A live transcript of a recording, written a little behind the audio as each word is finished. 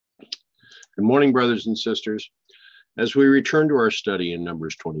Good morning, brothers and sisters. As we return to our study in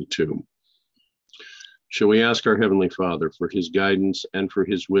Numbers 22, shall we ask our Heavenly Father for his guidance and for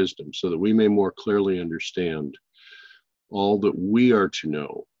his wisdom so that we may more clearly understand all that we are to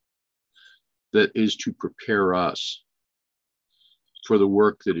know that is to prepare us for the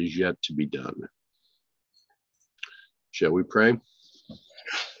work that is yet to be done. Shall we pray?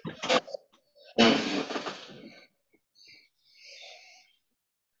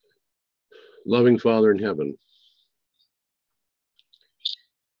 Loving Father in heaven,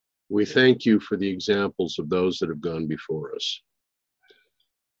 we thank you for the examples of those that have gone before us.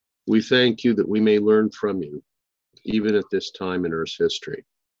 We thank you that we may learn from you, even at this time in Earth's history.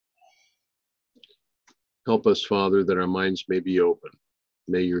 Help us, Father, that our minds may be open.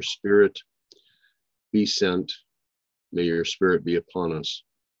 May your Spirit be sent. May your Spirit be upon us.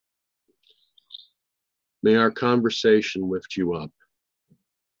 May our conversation lift you up.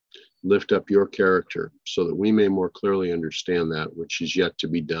 Lift up your character so that we may more clearly understand that which is yet to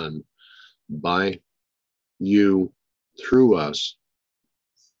be done by you through us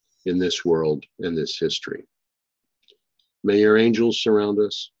in this world and this history. May your angels surround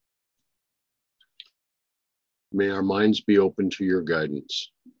us. May our minds be open to your guidance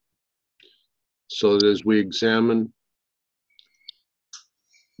so that as we examine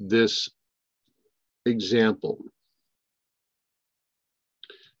this example,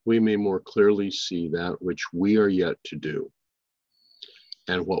 we may more clearly see that which we are yet to do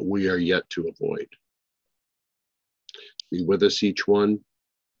and what we are yet to avoid. Be with us, each one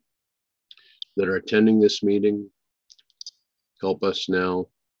that are attending this meeting. Help us now.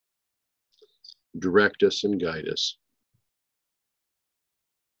 Direct us and guide us.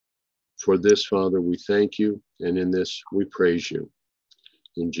 For this, Father, we thank you, and in this we praise you.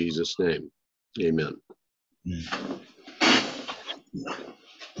 In Jesus' name, amen.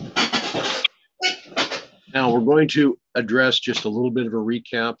 Now we're going to address just a little bit of a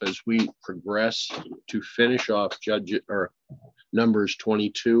recap as we progress to finish off Numbers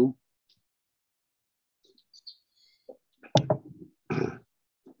 22.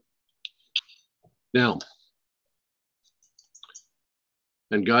 Now,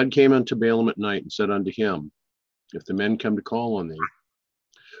 and God came unto Balaam at night and said unto him, if the men come to call on thee,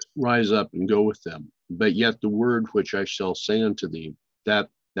 rise up and go with them. But yet the word which I shall say unto thee, that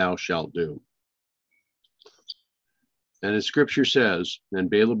thou shalt do. And as scripture says, and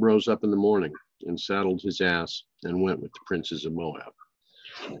Balaam rose up in the morning and saddled his ass and went with the princes of Moab.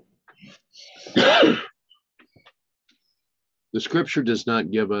 The scripture does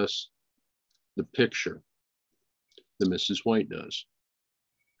not give us the picture that Mrs. White does.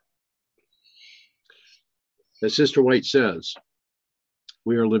 As Sister White says,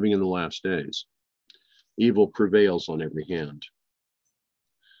 we are living in the last days. Evil prevails on every hand.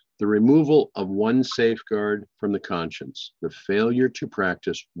 The removal of one safeguard from the conscience, the failure to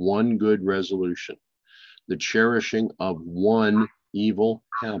practice one good resolution, the cherishing of one evil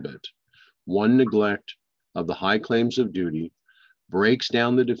habit, one neglect of the high claims of duty, breaks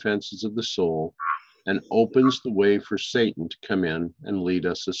down the defenses of the soul and opens the way for Satan to come in and lead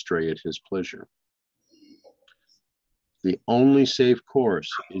us astray at his pleasure. The only safe course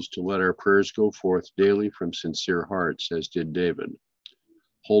is to let our prayers go forth daily from sincere hearts, as did David.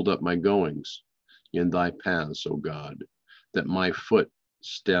 Hold up my goings in thy paths, O God, that my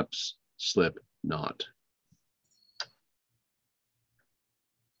footsteps slip not.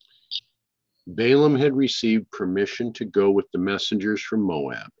 Balaam had received permission to go with the messengers from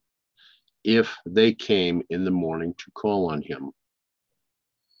Moab if they came in the morning to call on him.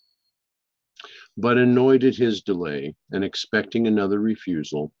 But annoyed at his delay and expecting another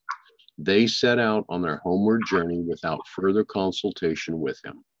refusal, they set out on their homeward journey without further consultation with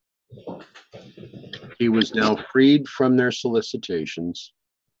him. He was now freed from their solicitations,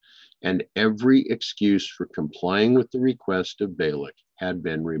 and every excuse for complying with the request of Balak had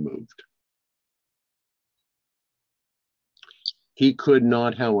been removed. He could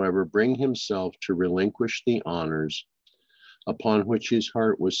not, however, bring himself to relinquish the honors upon which his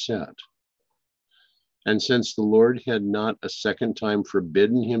heart was set. And since the Lord had not a second time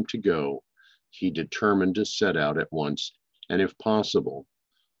forbidden him to go, he determined to set out at once, and if possible,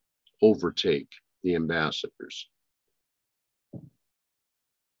 overtake the ambassadors.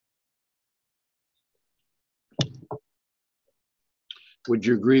 Would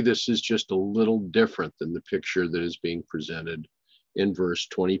you agree this is just a little different than the picture that is being presented in verse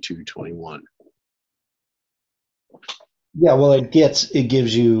 22-21? Yeah, well, it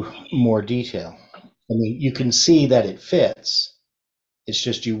gives you more detail. I mean, you can see that it fits. It's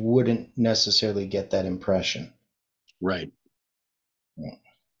just you wouldn't necessarily get that impression. Right. Yeah.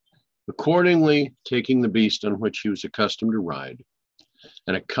 Accordingly, taking the beast on which he was accustomed to ride,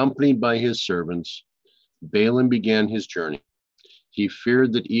 and accompanied by his servants, Balaam began his journey. He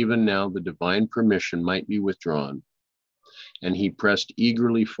feared that even now the divine permission might be withdrawn, and he pressed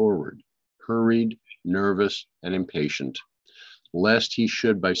eagerly forward, hurried, nervous, and impatient, lest he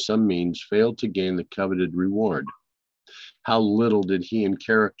should by some means fail to gain the coveted reward. How little did he in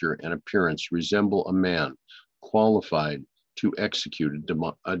character and appearance resemble a man qualified to execute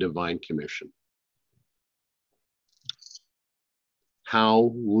a divine commission.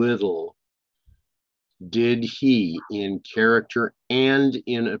 How little did he in character and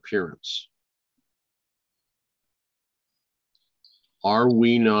in appearance? Are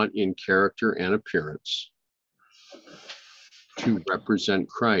we not in character and appearance to represent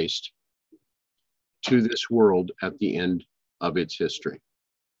Christ to this world at the end of its history?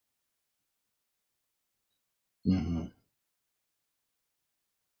 Mm-hmm.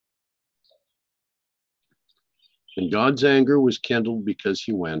 And God's anger was kindled because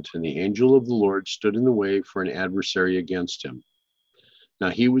he went, and the angel of the Lord stood in the way for an adversary against him.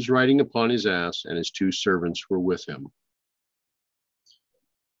 Now he was riding upon his ass, and his two servants were with him.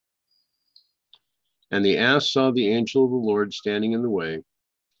 And the ass saw the angel of the Lord standing in the way,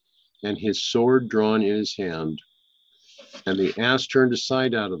 and his sword drawn in his hand. And the ass turned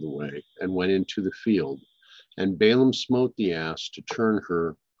aside out of the way, and went into the field. And Balaam smote the ass to turn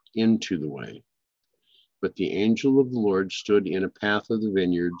her into the way. But the angel of the Lord stood in a path of the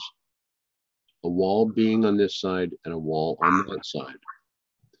vineyards, a wall being on this side and a wall on that side.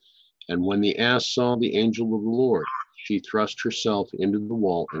 And when the ass saw the angel of the Lord, she thrust herself into the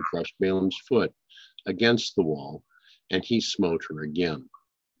wall and crushed Balaam's foot against the wall, and he smote her again.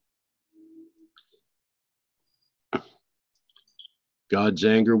 God's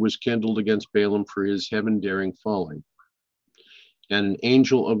anger was kindled against Balaam for his heaven-daring folly, and an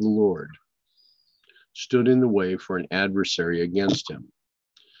angel of the Lord stood in the way for an adversary against him.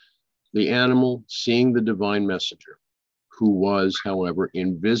 The animal, seeing the divine messenger, who was, however,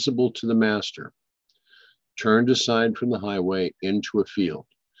 invisible to the master, turned aside from the highway into a field.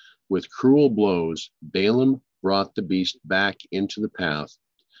 With cruel blows, Balaam brought the beast back into the path,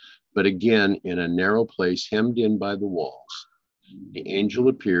 but again in a narrow place hemmed in by the walls. The angel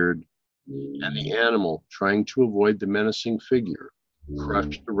appeared, and the animal, trying to avoid the menacing figure,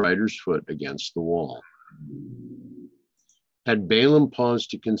 crushed the rider's foot against the wall. Had Balaam paused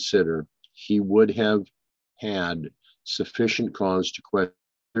to consider, he would have had sufficient cause to question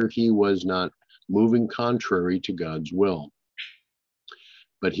whether he was not moving contrary to God's will.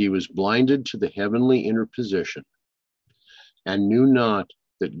 But he was blinded to the heavenly interposition and knew not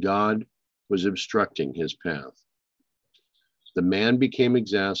that God was obstructing his path. The man became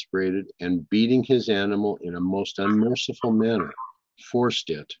exasperated and, beating his animal in a most unmerciful manner, forced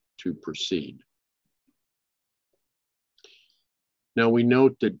it to proceed. Now we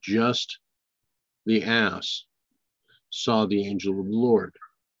note that just the ass saw the angel of the Lord.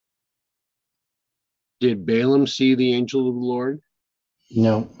 Did Balaam see the angel of the Lord?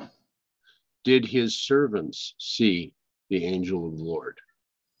 No. Did his servants see the angel of the Lord?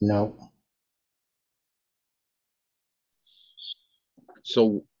 No.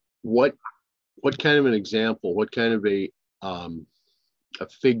 So what kind of an example, what kind of a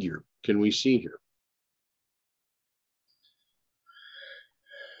figure can we see here?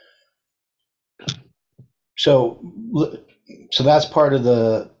 So that's part of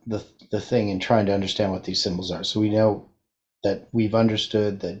the thing in trying to understand what these symbols are. So we know that we've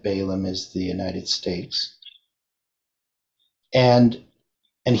understood that Balaam is the United States, and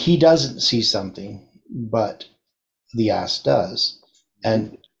he doesn't see something, but the ass does.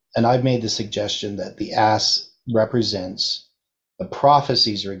 And I've made the suggestion that the ass represents the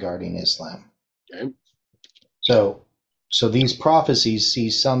prophecies regarding Islam. Okay. So these prophecies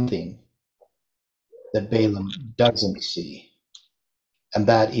see something that Balaam doesn't see, and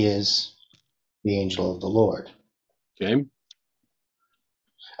that is the angel of the Lord. Okay.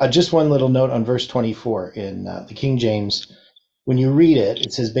 Just one little note on verse 24 in the King James. When you read it,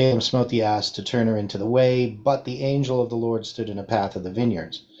 it says, Balaam smote the ass to turn her into the way, but the angel of the Lord stood in a path of the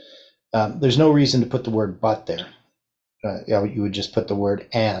vineyards. There's no reason to put the word but there. You would just put the word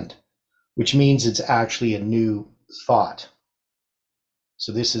and, which means it's actually a new thought.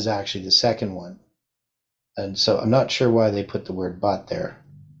 So this is actually the second one. And so I'm not sure why they put the word but there.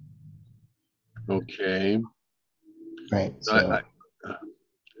 Okay. Right. So,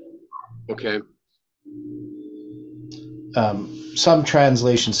 okay. Some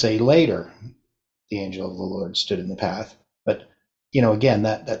translations say later the angel of the Lord stood in the path. But, again,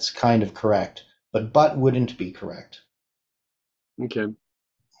 that's kind of correct. But wouldn't be correct. Okay.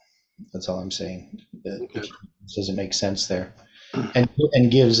 That's all I'm saying. Okay. It doesn't make sense there,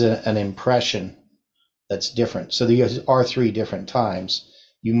 and gives an impression that's different. So there are three different times.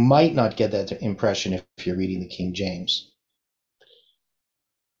 You might not get that impression if you're reading the King James.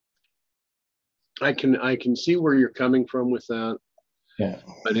 I can see where you're coming from with that. Yeah.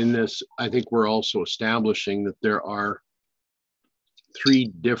 But in this, I think we're also establishing that there are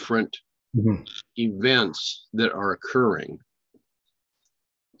three different events that are occurring.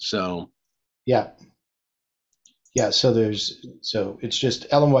 So yeah. So it's just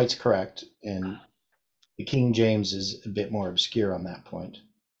Ellen White's correct, and the King James is a bit more obscure on that point.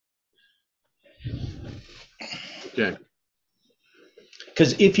 Okay.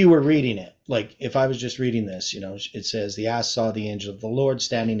 Because if you were reading it, like if I was just reading this, it says the ass saw the angel of the Lord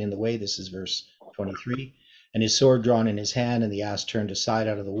standing in the way. This is verse 23, and his sword drawn in his hand, and the ass turned aside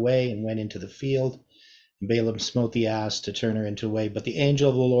out of the way and went into the field. And Balaam smote the ass to turn her into a way, but the angel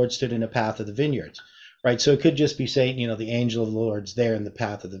of the Lord stood in a path of the vineyards. Right, so it could just be saying, the angel of the Lord's there in the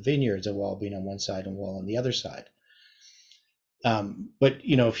path of the vineyards, a wall being on one side and a wall on the other side. But,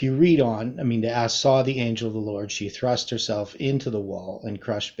 if you read on, the ass saw the angel of the Lord. She thrust herself into the wall and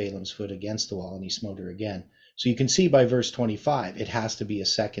crushed Balaam's foot against the wall, and he smote her again. So you can see by verse 25, it has to be a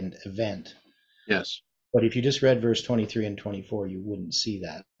second event. Yes. But if you just read verse 23 and 24, you wouldn't see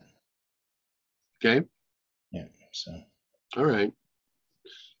that. Okay. Yeah, so. All right.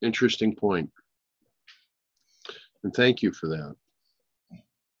 Interesting point. And thank you for that.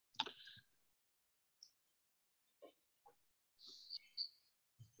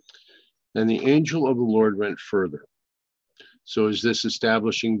 And the angel of the Lord went further. So is this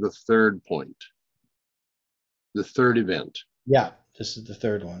establishing the third point? The third event? Yeah, this is the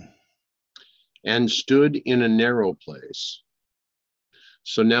third one. And stood in a narrow place.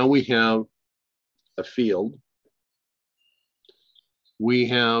 So now we have a field. We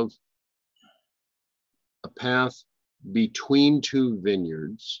have a path between two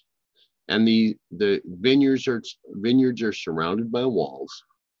vineyards, and the vineyards are surrounded by walls.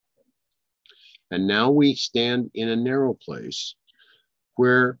 And now we stand in a narrow place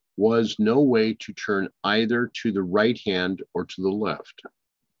where was no way to turn either to the right hand or to the left.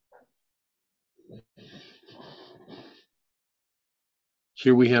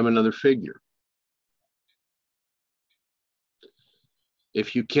 Here we have another figure.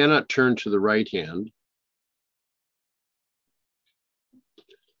 If you cannot turn to the right hand,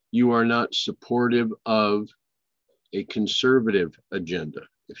 you are not supportive of a conservative agenda.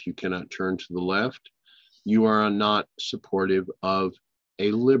 If you cannot turn to the left, you are not supportive of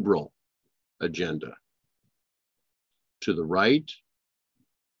a liberal agenda. To the right,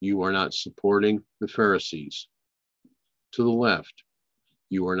 you are not supporting the Pharisees. To the left,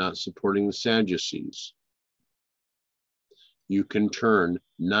 you are not supporting the Sadducees. You can turn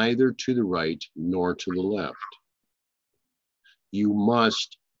neither to the right nor to the left. You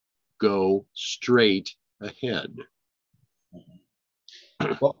must go straight ahead.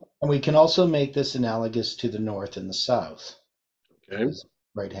 Well, and we can also make this analogous to the north and the south. Okay. Because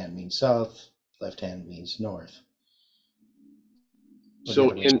right hand means south, left hand means north.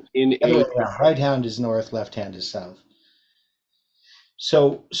 So right hand is north, left hand is south.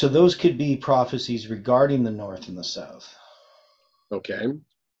 So those could be prophecies regarding the north and the south. Okay.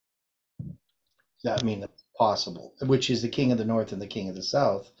 That's possible, which is the king of the north and the king of the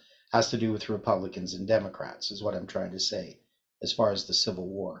south has to do with Republicans and Democrats, is what I'm trying to say, as far as the Civil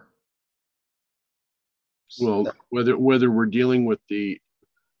War. Well, whether we're dealing with the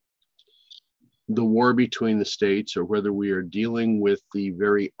war between the states or whether we are dealing with the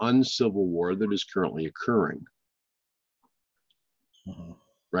very uncivil war that is currently occurring. Mm-hmm.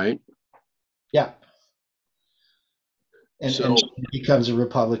 Right? Yeah. And it becomes a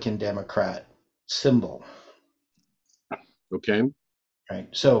Republican Democrat symbol. Okay. Right.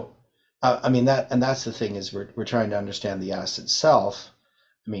 So, that's the thing is we're trying to understand the ass itself.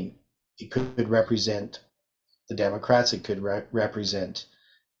 It could represent the Democrats. It could represent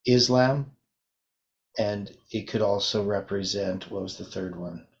Islam. And it could also represent, what was the third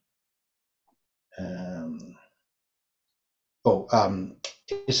one?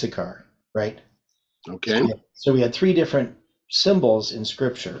 Issachar, right? Okay. So we had three different symbols in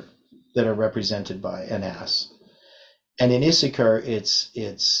Scripture that are represented by an ass. And in Issachar,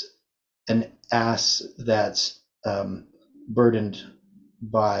 it's an ass that's burdened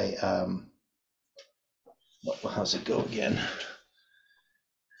by, how's it go again?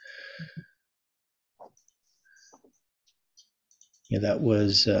 Yeah, that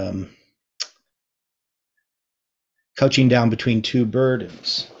was couching down between two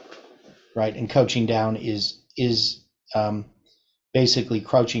burdens, right? And couching down is basically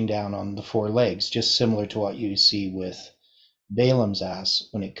crouching down on the four legs, just similar to what you see with Balaam's ass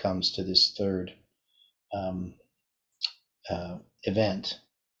when it comes to this third um, event.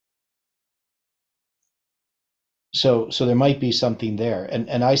 So there might be something there,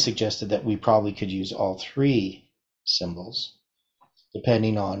 and I suggested that we probably could use all three symbols,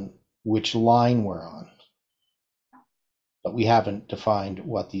 depending on which line we're on. But we haven't defined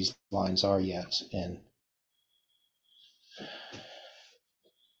what these lines are yet, and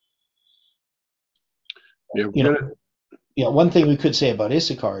one thing we could say about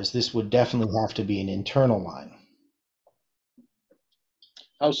Issachar is this would definitely have to be an internal line.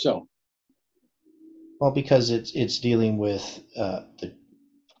 How so? Well, because it's dealing with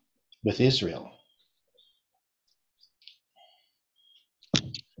Israel.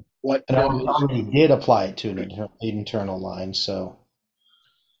 What? And I already did apply it to an internal line, so.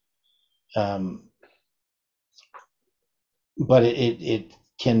 But it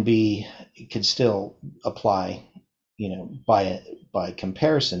could still apply, by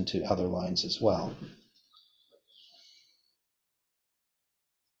comparison to other lines as well.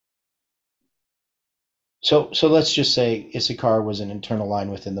 So let's just say Issachar was an internal line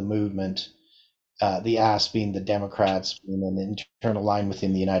within the movement, the ass being the Democrats being an internal line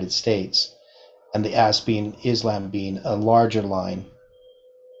within the United States, and the ass being Islam being a larger line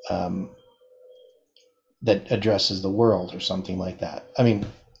that addresses the world or something like that. I mean,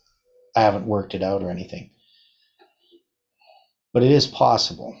 I haven't worked it out or anything, but it is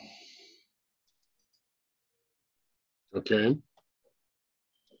possible. Okay.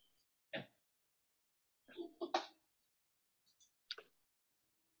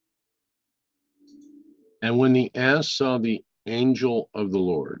 And when the ass saw the angel of the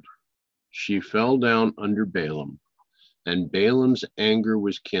Lord, she fell down under Balaam, and Balaam's anger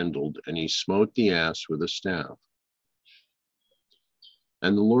was kindled, and he smote the ass with a staff.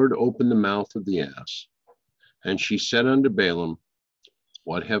 And the Lord opened the mouth of the ass, and she said unto Balaam,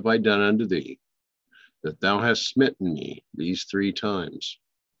 What have I done unto thee, that thou hast smitten me these 3 times?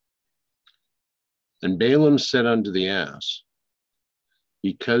 And Balaam said unto the ass,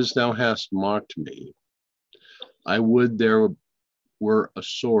 Because thou hast mocked me, I would there were a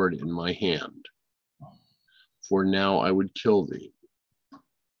sword in my hand, for now I would kill thee.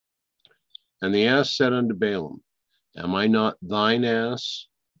 And the ass said unto Balaam, Am I not thine ass,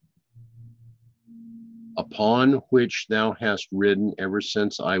 upon which thou hast ridden ever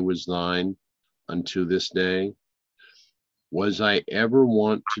since I was thine unto this day? Was I ever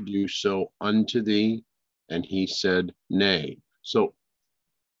wont to do so unto thee? And he said, Nay. So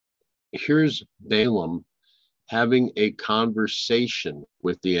here's Balaam having a conversation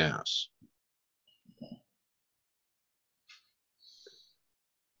with the ass.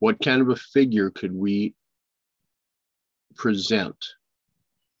 What kind of a figure could we present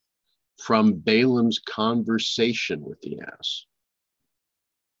from Balaam's conversation with the ass?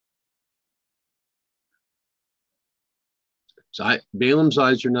 So Balaam's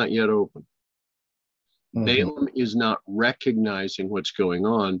eyes are not yet open. Mm-hmm. Balaam is not recognizing what's going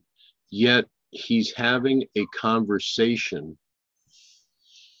on, yet he's having a conversation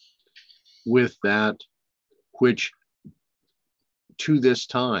with that which to this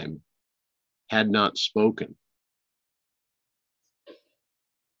time had not spoken.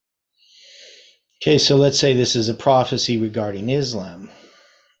 Okay, so let's say this is a prophecy regarding Islam.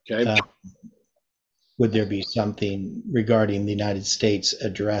 Okay. Would there be something regarding the United States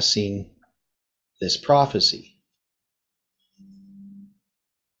addressing this prophecy?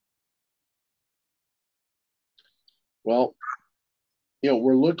 Well,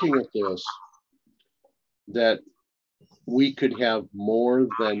 we're looking at this, that we could have more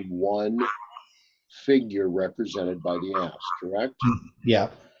than one figure represented by the ass, correct? Yeah.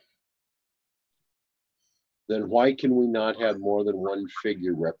 Then why can we not have more than one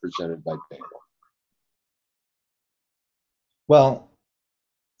figure represented by Balaam? Well,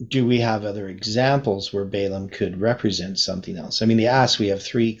 do we have other examples where Balaam could represent something else? I mean, the ass, we have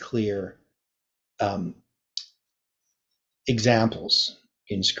 3 clear examples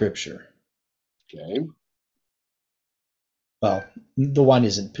in Scripture. Okay. Well, the one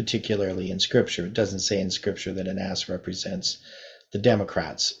isn't particularly in Scripture. It doesn't say in Scripture that an ass represents the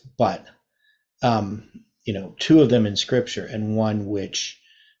Democrats, but 2 of them in Scripture and one which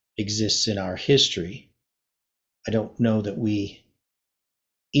exists in our history. I don't know that we,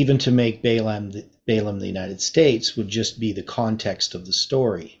 even to make Balaam the United States, would just be the context of the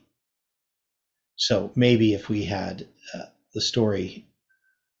story. So maybe if we had the story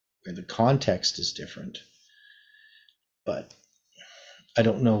where the context is different, but I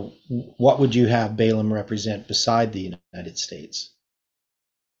don't know, what would you have Balaam represent beside the United States?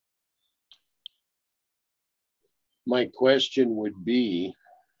 My question would be,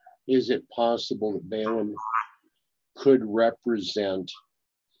 is it possible that Balaam could represent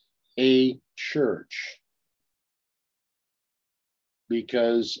a church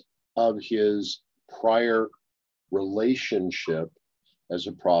because of his prior relationship as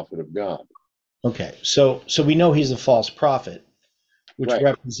a prophet of God? Okay, so we know he's a false prophet, which Right.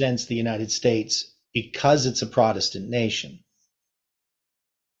 represents the United States because it's a Protestant nation,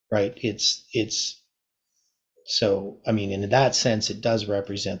 right? It's so, I mean, in that sense, it does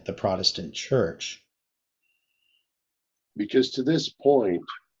represent the Protestant church. Because to this point,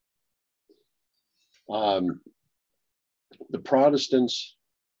 the Protestants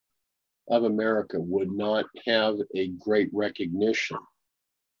of America would not have a great recognition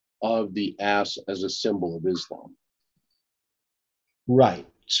of the ass as a symbol of Islam. Right.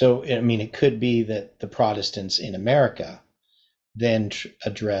 So, I mean, it could be that the Protestants in America then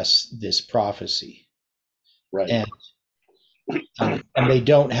address this prophecy. Right. And they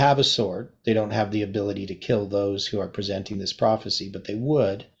don't have a sword. They don't have the ability to kill those who are presenting this prophecy, but they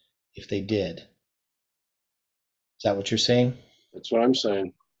would if they did. Is that what you're saying? That's what I'm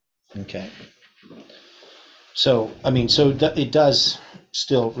saying. Okay. So, I mean, so it does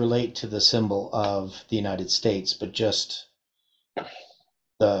still relate to the symbol of the United States, but just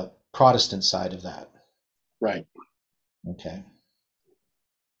the Protestant side of that. Right. Okay.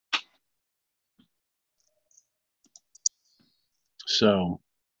 So,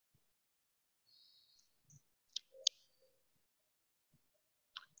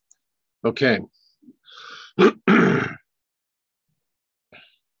 okay.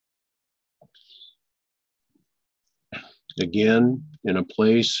 Again, in a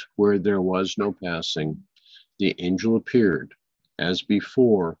place where there was no passing, the angel appeared, as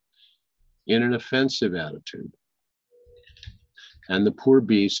before, in an offensive attitude. And the poor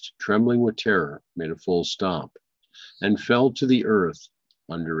beast, trembling with terror, made a full stop and fell to the earth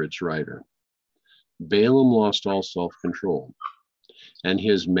under its rider. Balaam lost all self-control, and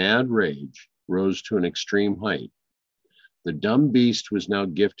his mad rage rose to an extreme height. The dumb beast was now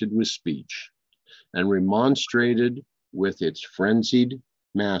gifted with speech and remonstrated with its frenzied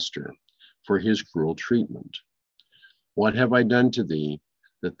master for his cruel treatment. What have I done to thee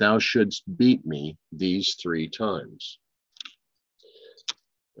that thou shouldst beat me these 3 times?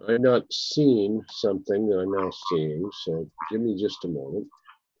 I'm not seeing something that I'm now seeing, so give me just a moment.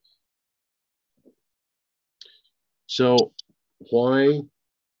 So why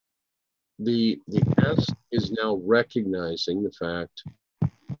the S is now recognizing the fact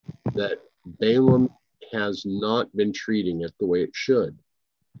that Balaam has not been treating it the way it should,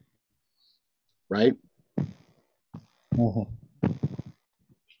 right? Mm-hmm.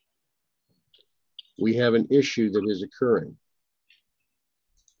 We have an issue that is occurring.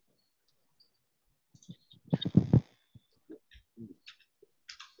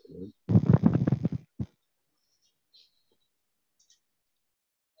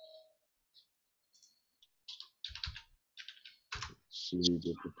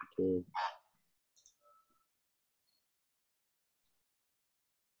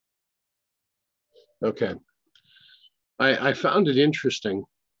 Okay. I found it interesting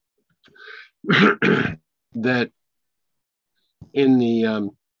that in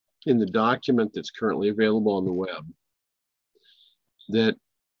the document that's currently available on the web, that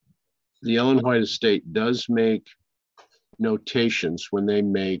the Ellen White Estate does make notations when they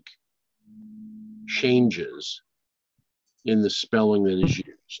make changes in the spelling that is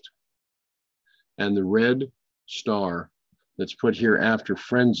used. And the red star that's put here after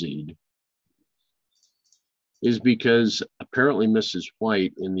frenzied is because apparently Mrs.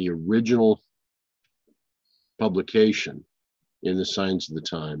 White, in the original publication in the Signs of the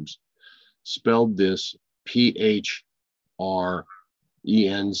Times, spelled this P-H-R-E-N-Z-I-E-D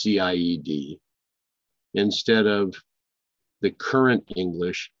instead of the current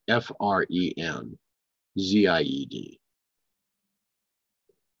English F-R-E-N-Z-I-E-D.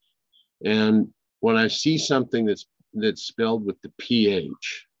 And when I see something that's spelled with the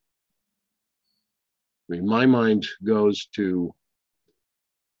PH, I mean, my mind goes to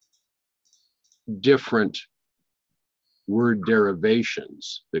different word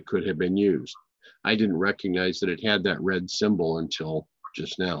derivations that could have been used. I didn't recognize that it had that red symbol until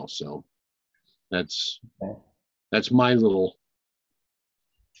just now. So that's my little,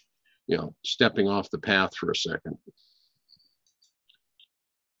 stepping off the path for a second.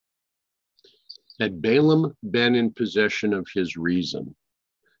 Had Balaam been in possession of his reason,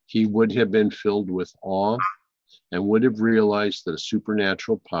 he would have been filled with awe and would have realized that a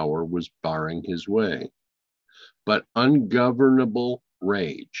supernatural power was barring his way. But ungovernable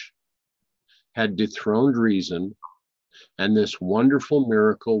rage had dethroned reason and this wonderful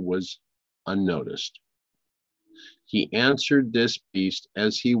miracle was unnoticed. He answered this beast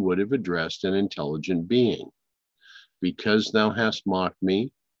as he would have addressed an intelligent being. Because thou hast mocked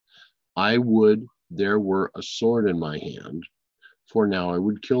me, I would there were a sword in my hand, for now I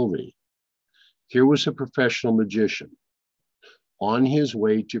would kill thee. Here was a professional magician on his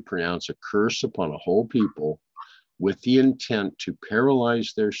way to pronounce a curse upon a whole people with the intent to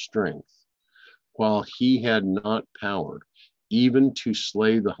paralyze their strength, while he had not power even to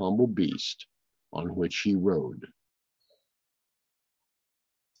slay the humble beast on which he rode.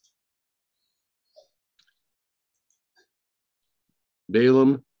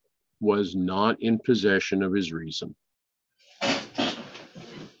 Balaam was not in possession of his reason.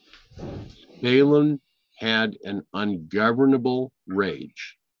 Balaam had an ungovernable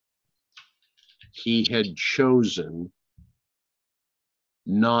rage. He had chosen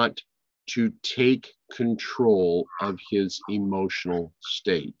not to take control of his emotional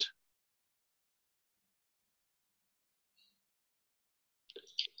state.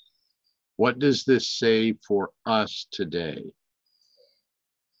 What does this say for us today?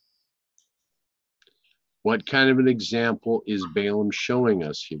 What kind of an example is Balaam showing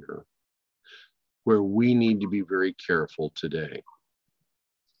us here, where we need to be very careful today?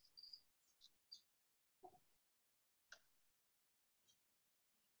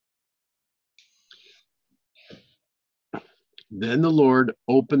 Then the Lord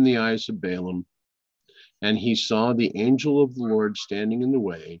opened the eyes of Balaam, and he saw the angel of the Lord standing in the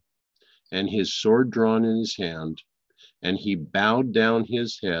way, and his sword drawn in his hand, and he bowed down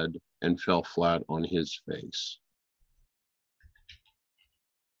his head and fell flat on his face.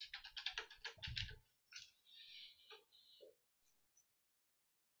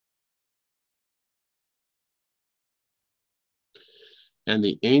 And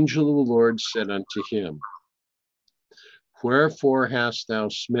the angel of the Lord said unto him, Wherefore hast thou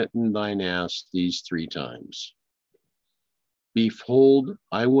smitten thine ass these 3 times? Behold,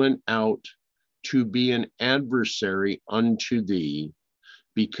 I went out to be an adversary unto thee,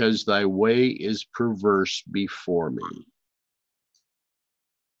 because thy way is perverse before me.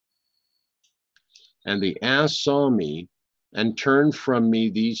 And the ass saw me and turned from me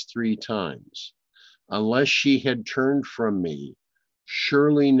these 3 times. Unless she had turned from me,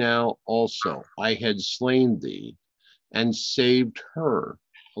 surely now also I had slain thee and saved her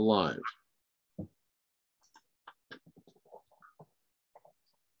alive.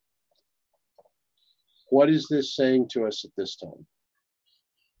 What is this saying to us at this time?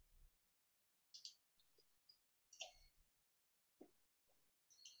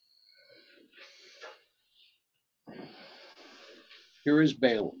 Here is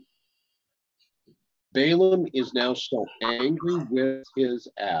Balaam. Balaam is now so angry with his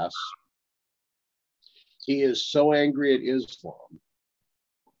ass. He is so angry at Islam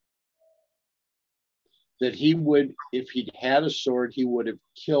that he would, if he'd had a sword, he would have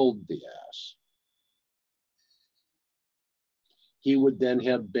killed the ass. He would then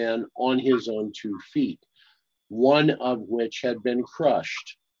have been on his own 2 feet, one of which had been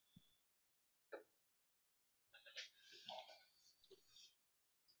crushed.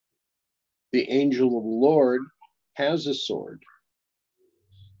 The angel of the Lord has a sword,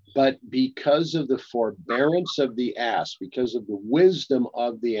 but because of the forbearance of the ass, because of the wisdom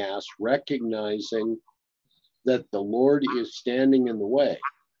of the ass, recognizing that the Lord is standing in the way,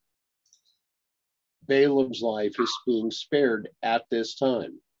 Balaam's life is being spared at this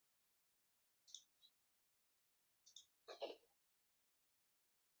time.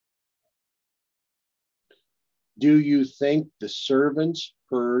 Do you think the servants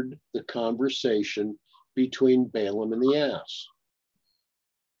heard the conversation between Balaam and the ass?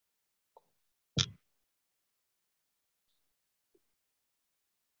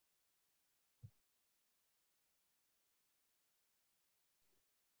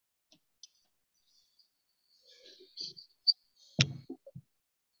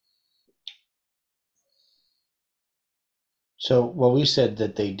 So, well, we said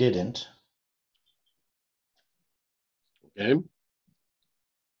that they didn't. Okay.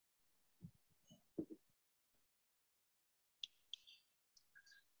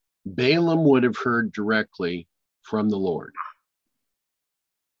 Balaam would have heard directly from the Lord.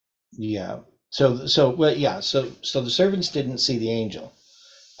 Yeah. So the servants didn't see the angel.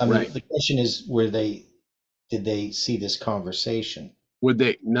 I mean, Right. The question is, did they see this conversation? Would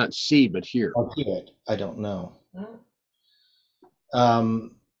they not see, but hear? Or hear it? I don't know.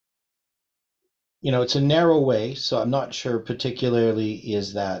 It's a narrow way, so I'm not sure particularly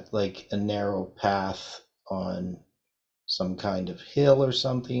is that like a narrow path on some kind of hill or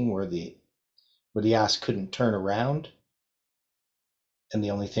something where the ass couldn't turn around. and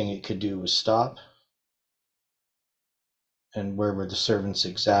the only thing it could do was stop. And where were the servants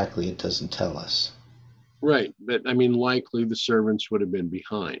exactly? It doesn't tell us. Right. But I mean, likely the servants would have been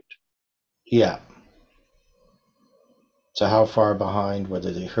behind. Yeah. So how far behind,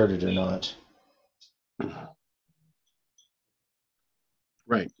 whether they heard it or not?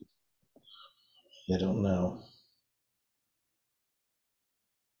 Right. I don't know.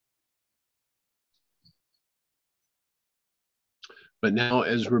 But now,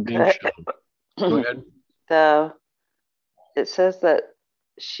 as we're being shown, go ahead. It says that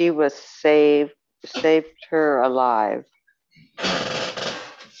she was saved her alive.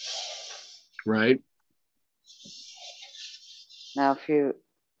 Right. Now, if you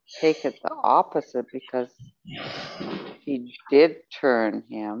take it the opposite, because he did turn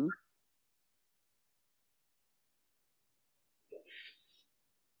him.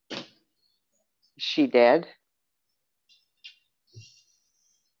 Is she dead?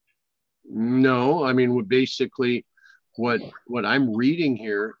 No, I mean, basically, what I'm reading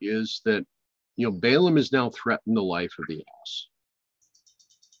here is that, Balaam has now threatened the life of the ass.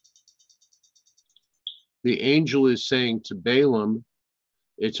 The angel is saying to Balaam,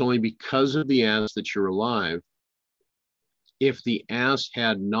 it's only because of the ass that you're alive. If the ass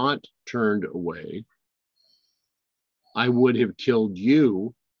had not turned away, I would have killed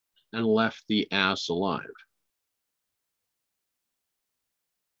you and left the ass alive.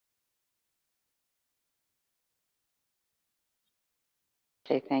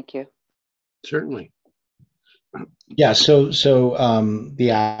 Okay, thank you. Certainly. Yeah, so the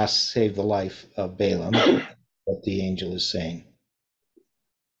ass saved the life of Balaam, what the angel is saying.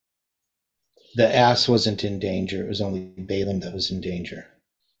 The ass wasn't in danger, it was only Balaam that was in danger.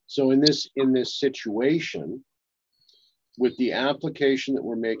 So in this situation, with the application that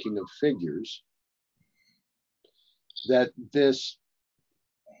we're making of figures, that this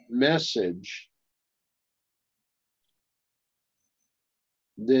message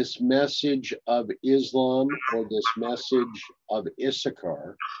of Islam, or this message of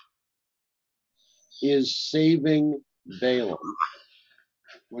Issachar, is saving Balaam,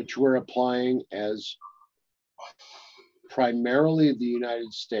 which we're applying as primarily the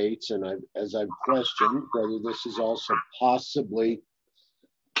United States, and as I've questioned whether this is also possibly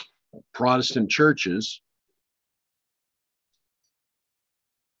Protestant churches.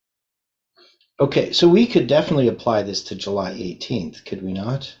 Okay, so we could definitely apply this to July 18th, could we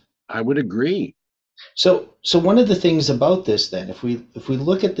not? I would agree. So one of the things about this then, if we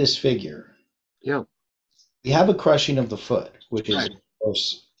look at this figure, yeah, we have a crushing of the foot, which is of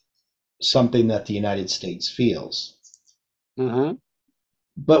course something that the United States feels. Mm-hmm.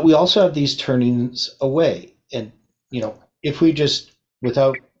 But we also have these turnings away. And, if we just,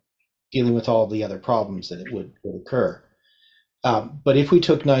 without dealing with all the other problems that it would occur, but if we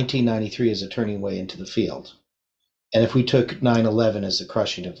took 1993 as a turning away into the field, and if we took 9/11 as a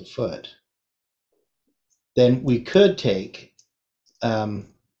crushing of the foot, then we could take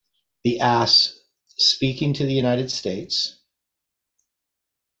the ass speaking to the United States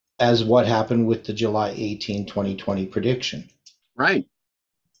as what happened with the July 18, 2020 prediction. Right.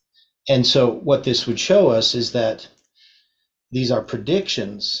 And so what this would show us is that these are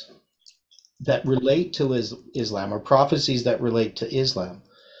predictions that relate to Islam, or prophecies that relate to Islam,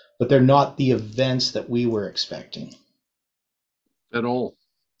 but they're not the events that we were expecting. At all.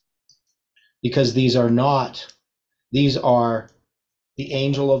 Because these are the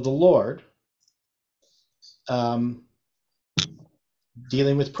angel of the Lord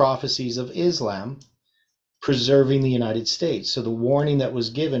dealing with prophecies of Islam, preserving the United States. So the warning that was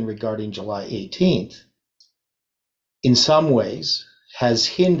given regarding July 18th, in some ways, has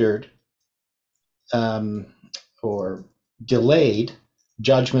hindered or delayed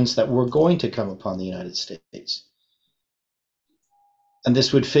judgments that were going to come upon the United States. And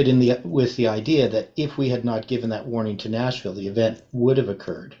this would fit in with the idea that if we had not given that warning to Nashville, the event would have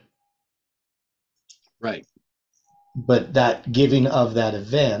occurred. Right. But that giving of that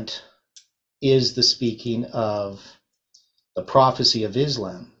event is the speaking of the prophecy of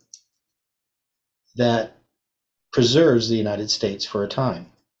Islam that preserves the United States for a time.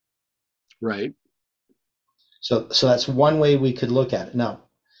 Right. So that's one way we could look at it. Now,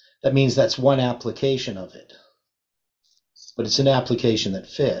 that means that's one application of it, but it's an application that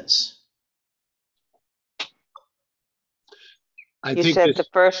fits. You said the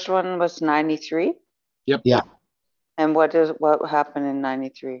first one was 93? Yep. Yeah. And what happened in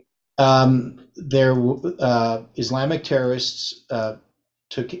 93? Islamic terrorists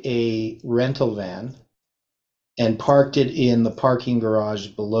took a rental van and parked it in the parking garage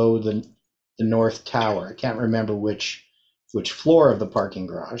below the North Tower. I can't remember which which floor of the parking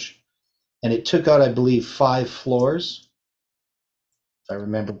garage, and it took out, I believe, 5 floors, if I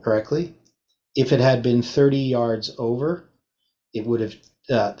remember correctly. If it had been 30 yards over, it would have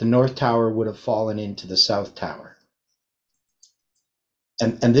the north tower would have fallen into the south tower.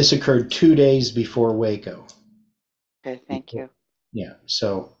 And this occurred 2 days before Waco. Okay, thank you. Yeah,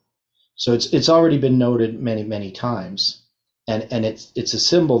 so it's already been noted many times, and it's a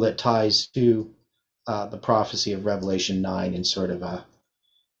symbol that ties to the prophecy of Revelation 9 in sort of a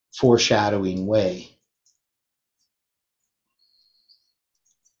foreshadowing way.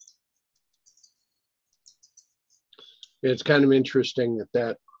 It's kind of interesting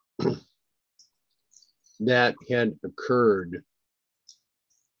that that had occurred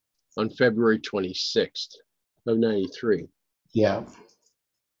on February 26th of 93. Yeah.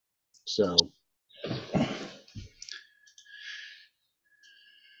 So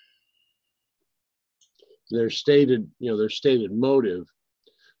their stated motive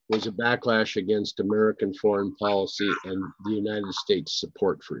was a backlash against American foreign policy and the United States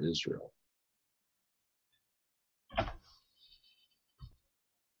support for Israel.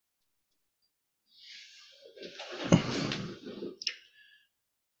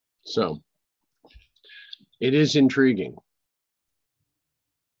 So it is intriguing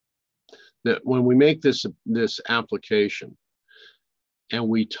that when we make this application and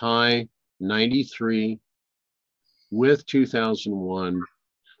we tie 93 with 2001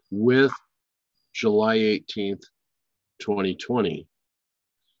 with July 18th, 2020,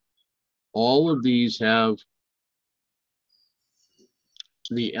 all of these have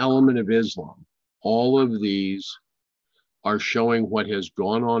the element of Islam. All of these are showing what has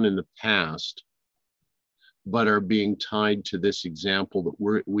gone on in the past, but are being tied to this example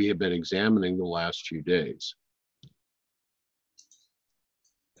that we have been examining the last few days.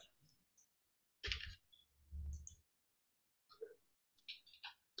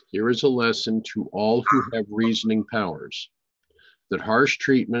 Here is a lesson to all who have reasoning powers, that harsh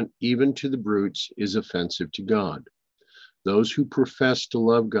treatment, even to the brutes, is offensive to God. Those who profess to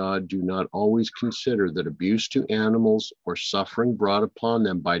love God do not always consider that abuse to animals or suffering brought upon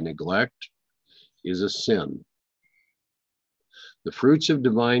them by neglect is a sin. The fruits of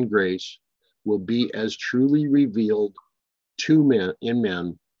divine grace will be as truly revealed to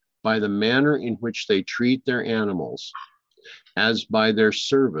men by the manner in which they treat their animals as by their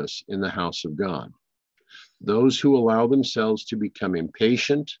service in the house of God. Those who allow themselves to become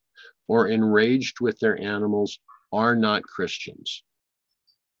impatient or enraged with their animals are not Christians.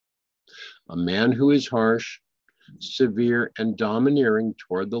 A man who is harsh, severe, and domineering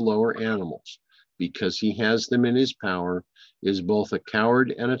toward the lower animals because he has them in his power is both a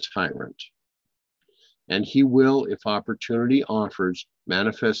coward and a tyrant. And he will, if opportunity offers,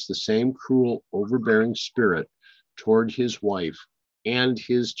 manifest the same cruel, overbearing spirit toward his wife and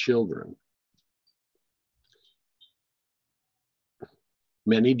his children.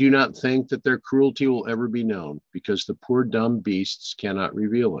 Many do not think that their cruelty will ever be known, because the poor dumb beasts cannot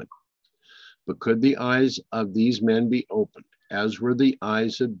reveal it. But could the eyes of these men be opened, as were the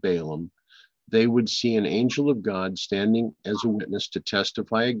eyes of Balaam, they would see an angel of God standing as a witness to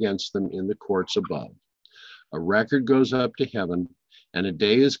testify against them in the courts above. A record goes up to heaven, and a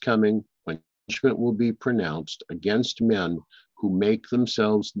day is coming when judgment will be pronounced against men who make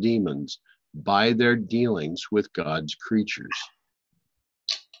themselves demons by their dealings with God's creatures.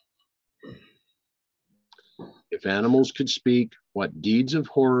 If animals could speak, what deeds of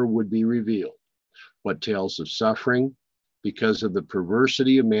horror would be revealed? What tales of suffering because of the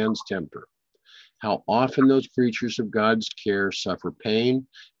perversity of man's temper? How often those creatures of God's care suffer pain,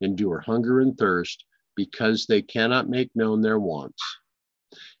 endure hunger and thirst, because they cannot make known their wants.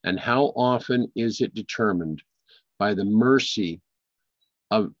 And how often is it determined by the mercy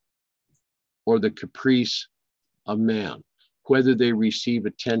of or the caprice of man, whether they receive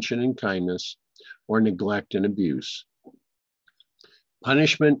attention and kindness or neglect and abuse.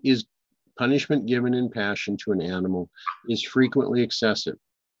 Punishment given in passion to an animal is frequently excessive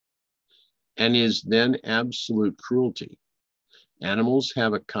and is then absolute cruelty. Animals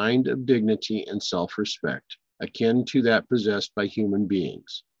have a kind of dignity and self-respect akin to that possessed by human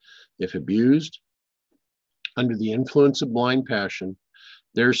beings. If abused under the influence of blind passion,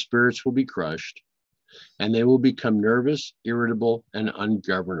 their spirits will be crushed and they will become nervous, irritable, and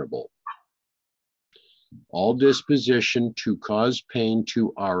ungovernable. All disposition to cause pain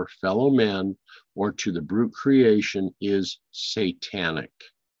to our fellow man or to the brute creation is satanic.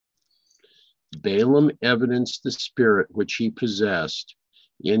 Balaam evidenced the spirit which he possessed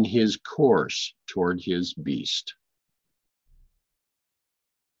in his course toward his beast.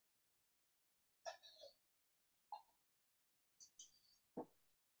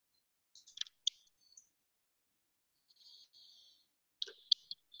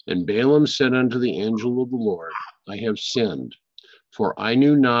 And Balaam said unto the angel of the Lord, I have sinned, for I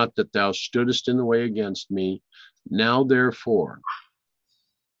knew not that thou stoodest in the way against me. Now therefore,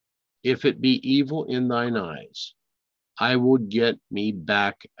 if it be evil in thine eyes, I will get me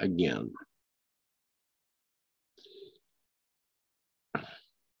back again.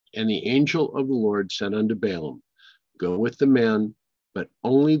 And the angel of the Lord said unto Balaam, Go with the men, but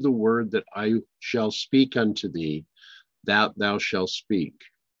only the word that I shall speak unto thee, that thou shalt speak.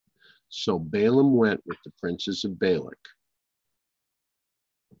 So Balaam went with the princes of Balak.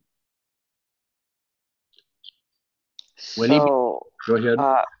 So, go ahead.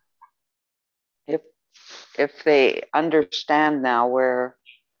 If they understand now, where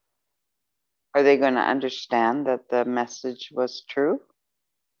are they going to understand that the message was true?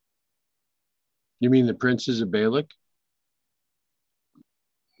 You mean the princes of Balak?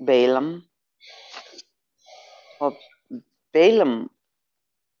 Balaam. Well, Balaam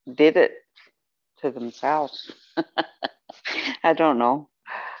did it to themselves. I don't know.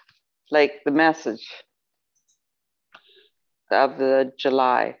 Like the message of the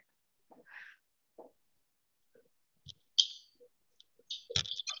July.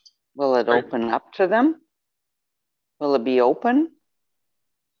 Will it open up to them? Will it be open?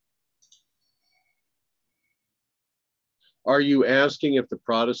 Are you asking if the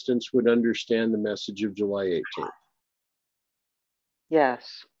Protestants would understand the message of July 18th?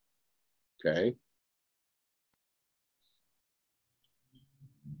 Yes. Okay.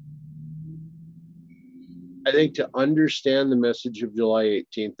 I think to understand the message of July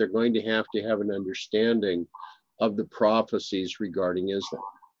 18th, they're going to have an understanding of the prophecies regarding Islam.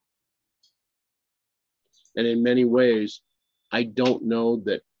 And in many ways, I don't know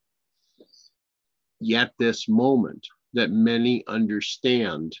that yet this moment that many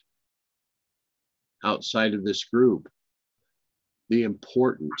understand outside of this group the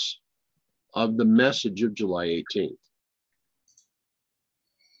importance of the message of July 18th.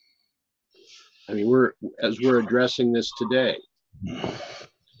 I mean, we're addressing this today.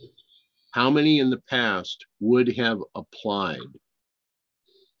 How many in the past would have applied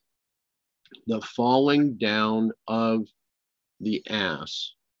the falling down of the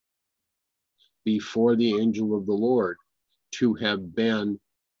ass before the angel of the Lord to have been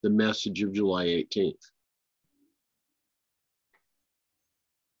the message of July 18th?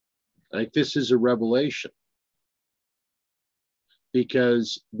 Like, this is a revelation,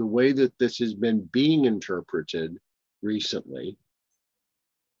 because the way that this has been being interpreted recently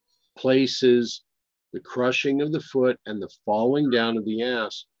places the crushing of the foot and the falling down of the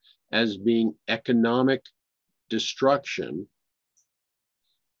ass as being economic destruction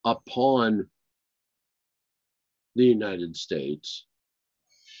upon the United States,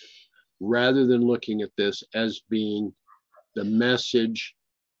 rather than looking at this as being the message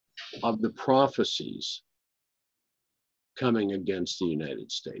of the prophecies coming against the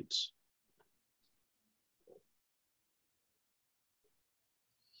United States.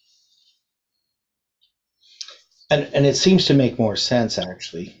 And it seems to make more sense,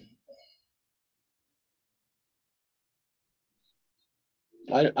 actually.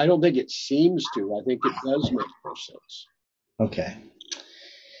 I don't think it seems to. I think it does make more sense. Okay.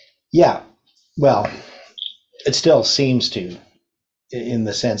 Yeah. Well, it still seems to, in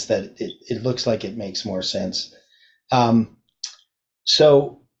the sense that it looks like it makes more sense.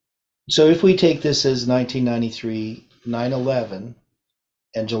 So if we take this as 1993, 9/11,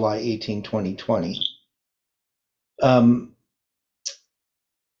 and July 18, 2020,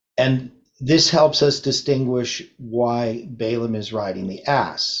 and this helps us distinguish why Balaam is riding the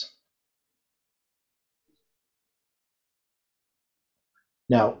ass.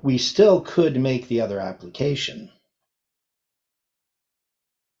 Now, we still could make the other application.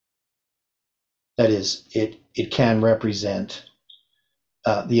 That is, it can represent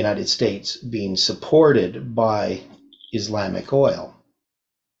the United States being supported by Islamic oil.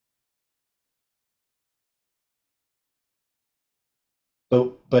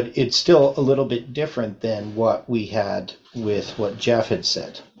 But it's still a little bit different than what we had with what Jeff had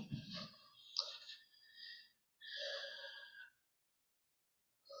said.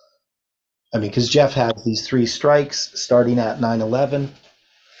 I mean, because Jeff had these three strikes starting at 9/11,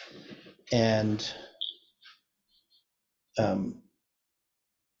 and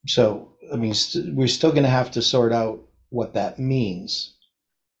so, I mean, we're still going to have to sort out what that means.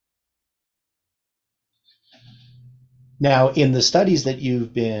 Now, in the studies that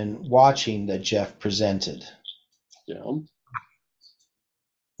you've been watching that Jeff presented, Yeah.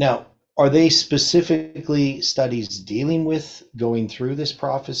 Now, are they specifically studies dealing with going through this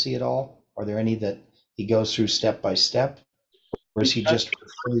prophecy at all? Are there any that he goes through step by step? Or is he just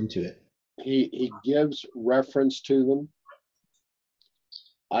referring to it? He gives reference to them.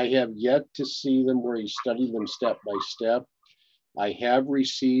 I have yet to see them where he studied them step by step. I have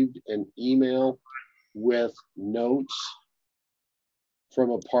received an email with notes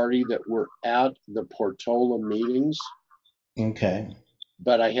from a party that were at the Portola meetings. Okay.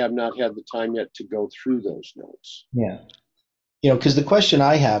 But I have not had the time yet to go through those notes. Yeah. Because the question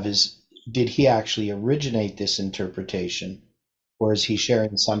I have is, did he actually originate this interpretation, or is he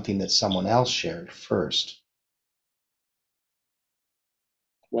sharing something that someone else shared first?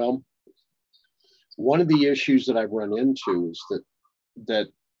 Well, one of the issues that I've run into is that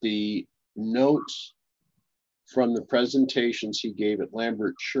the notes from the presentations he gave at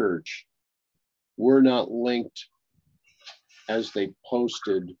Lambert Church were not linked as they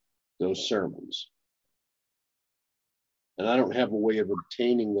posted those sermons. And I don't have a way of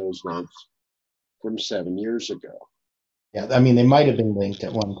obtaining those notes from 7 years ago. Yeah, I mean, they might have been linked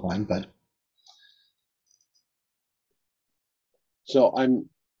at one time, but. So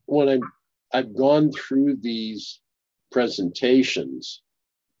I've gone through these presentations,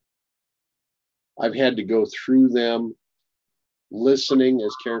 I've had to go through them, listening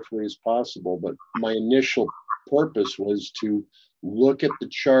as carefully as possible. But my initial purpose was to look at the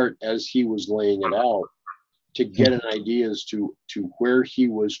chart as he was laying it out to get an idea as to where he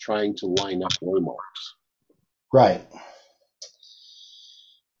was trying to line up waymarks. Right.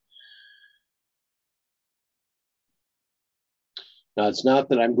 Now, it's not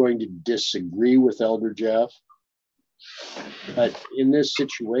that I'm going to disagree with Elder Jeff, but in this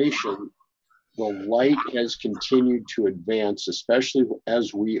situation, the light has continued to advance, especially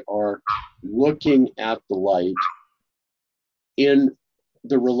as we are looking at the light in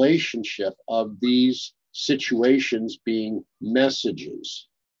the relationship of these situations being messages,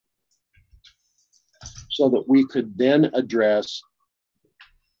 so that we could then address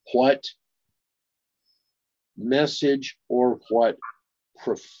what message or what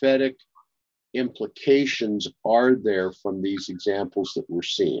prophetic implications are there from these examples that we're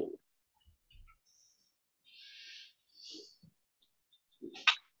seeing.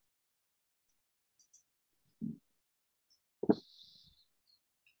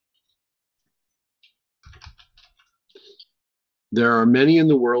 There are many in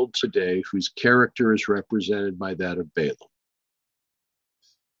the world today whose character is represented by that of Balaam.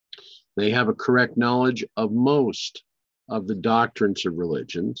 They have a correct knowledge of most of the doctrines of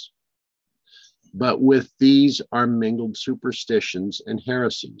religions, but with these are mingled superstitions and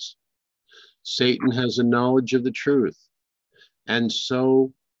heresies. Satan has a knowledge of the truth, and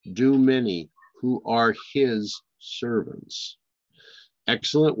so do many who are his servants.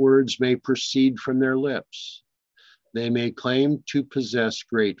 Excellent words may proceed from their lips. They may claim to possess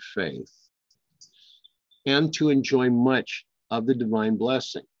great faith and to enjoy much of the divine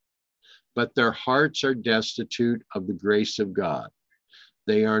blessing, but their hearts are destitute of the grace of God.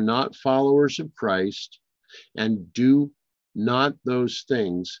 They are not followers of Christ and do not those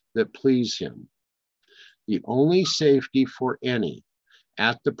things that please him. The only safety for any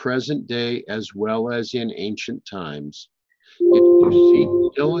at the present day, as well as in ancient times, is to seek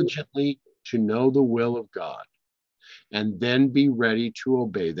diligently to know the will of God, and then be ready to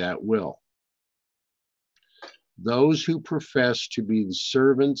obey that will. Those who profess to be the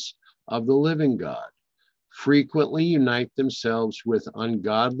servants of the living God frequently unite themselves with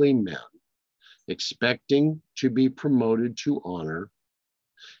ungodly men, expecting to be promoted to honor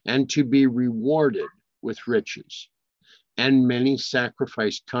and to be rewarded with riches. And many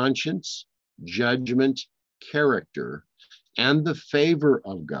sacrifice conscience, judgment, character, and the favor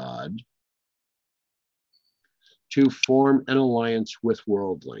of God to form an alliance with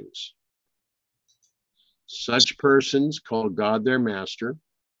worldlings. Such persons call God their master,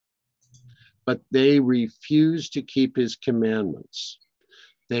 but they refuse to keep his commandments.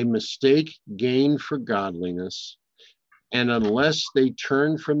 They mistake gain for godliness, and unless they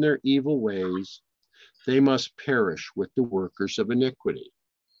turn from their evil ways, they must perish with the workers of iniquity.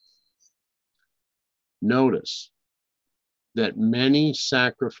 Notice that many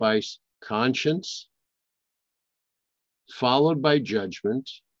sacrifice conscience, followed by judgment,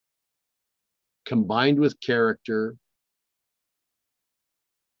 combined with character,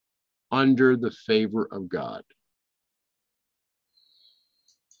 under the favor of God.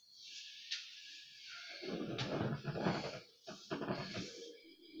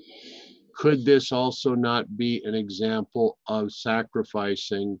 Could this also not be an example of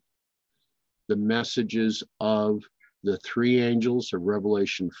sacrificing the messages of the three angels of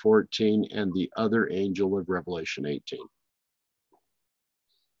Revelation 14 and the other angel of Revelation 18?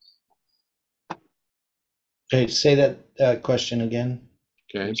 Okay, say that question again.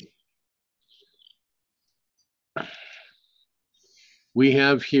 Okay. We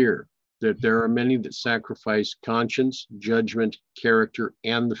have here that there are many that sacrifice conscience, judgment, character,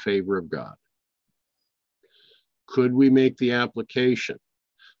 and the favor of God. Could we make the application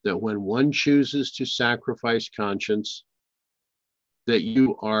that when one chooses to sacrifice conscience, that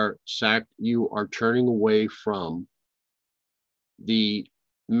you are turning away from the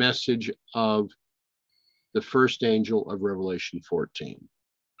message of the first angel of Revelation 14?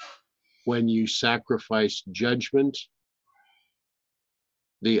 When you sacrifice judgment,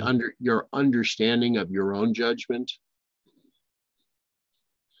 your understanding of your own judgment,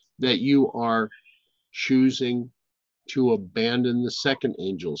 that you are choosing to abandon the second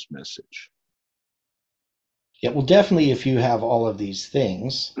angel's message. Yeah, well, definitely if you have all of these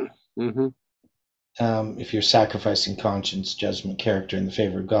things, Mm-hmm. If you're sacrificing conscience, judgment, character in the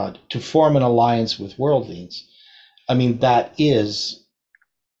favor of God, to form an alliance with worldlings, I mean, that is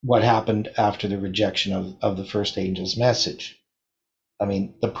what happened after the rejection of the first angel's message. I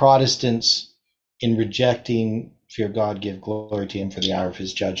mean, the Protestants, in rejecting fear God, give glory to him, for the hour of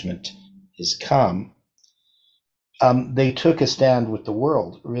his judgment is come, they took a stand with the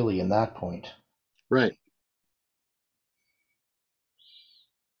world, really, in that point. Right.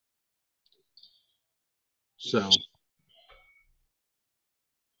 So,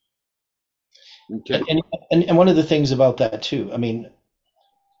 okay. And one of the things about that, too, I mean,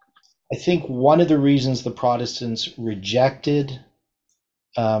 I think one of the reasons the Protestants rejected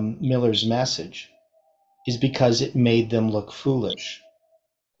Miller's message is because it made them look foolish.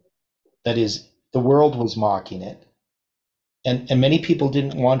 That is, the world was mocking it. And many people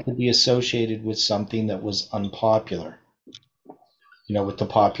didn't want to be associated with something that was unpopular, with the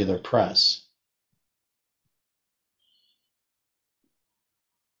popular press.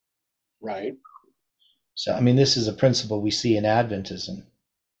 Right. So, I mean, this is a principle we see in Adventism.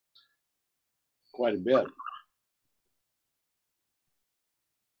 Quite a bit.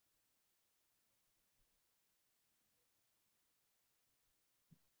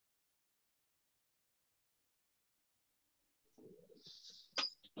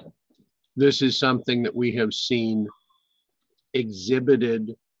 This is something that we have seen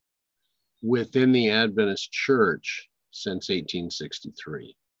exhibited within the Adventist Church since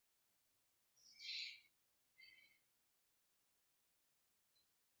 1863.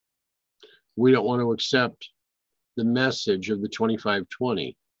 We don't want to accept the message of the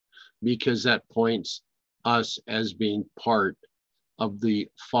 2520 because that points us as being part of the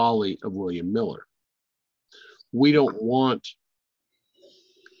folly of William Miller. We don't want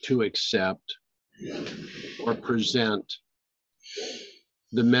to accept or present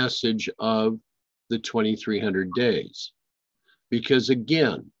the message of the 2300 days because,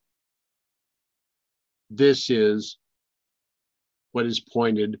 again, this is what is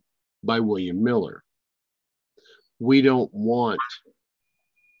pointed by William Miller. We don't want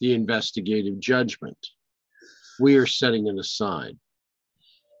the investigative judgment. We are setting it aside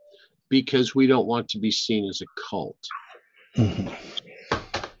because we don't want to be seen as a cult. Mm-hmm.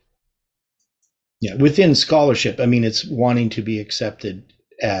 Yeah, within scholarship, I mean, it's wanting to be accepted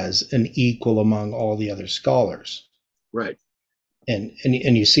as an equal among all the other scholars. Right. And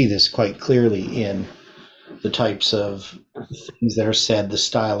you see this quite clearly in the types of things that are said, the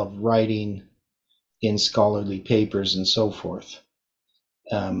style of writing in scholarly papers and so forth.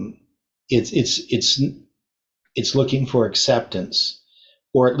 It's looking for acceptance,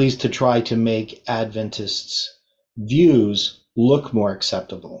 or at least to try to make Adventists' views look more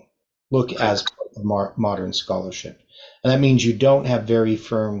acceptable, look as modern scholarship. And that means you don't have very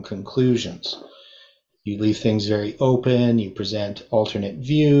firm conclusions. You leave things very open, you present alternate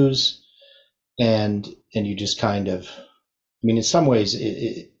views, and you just kind of, I mean, in some ways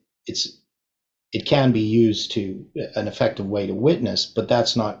it can be used to an effective way to witness, but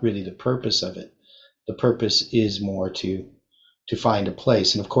that's not really the purpose of it. The purpose is more to find a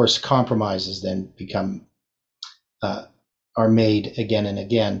place. And of course, compromises then become, are made again and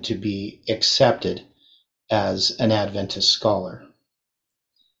again to be accepted as an Adventist scholar.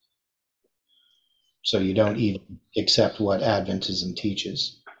 So you don't even accept what Adventism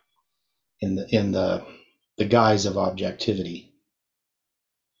teaches in the guise of objectivity.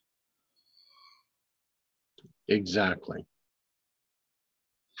 Exactly.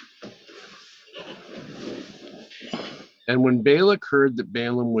 And when Balak heard that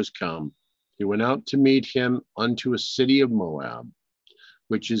Balaam was come, he went out to meet him unto a city of Moab,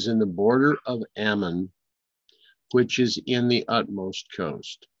 which is in the border of Ammon, which is in the utmost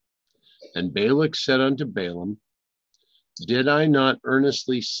coast. And Balak said unto Balaam, Did I not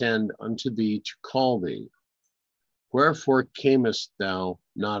earnestly send unto thee to call thee, Wherefore camest thou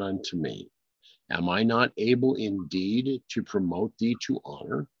not unto me? Am I not able indeed to promote thee to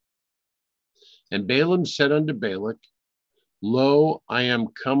honor? And Balaam said unto Balak, Lo, I am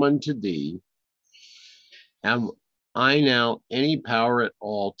come unto thee. Have I now any power at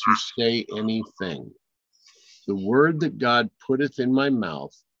all to say anything? The word that God putteth in my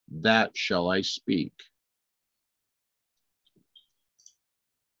mouth, that shall I speak.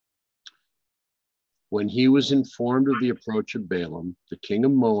 When he was informed of the approach of Balaam, the king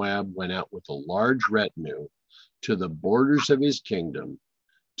of Moab went out with a large retinue to the borders of his kingdom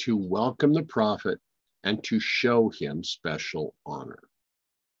to welcome the prophet and to show him special honor.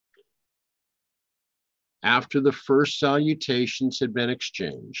 After the first salutations had been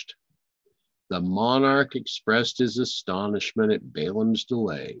exchanged, the monarch expressed his astonishment at Balaam's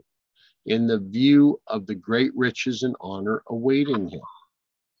delay in the view of the great riches and honor awaiting him.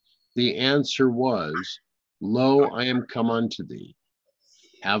 The answer was, Lo, I am come unto thee.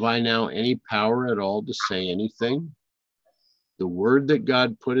 Have I now any power at all to say anything? The word that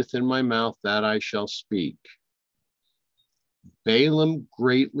God putteth in my mouth, that I shall speak. Balaam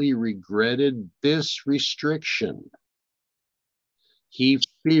greatly regretted this restriction. He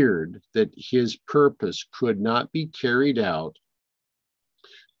feared that his purpose could not be carried out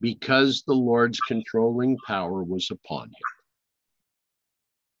because the Lord's controlling power was upon him.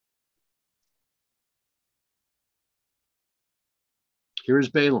 Here's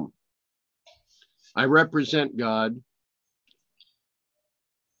Balaam. I represent God,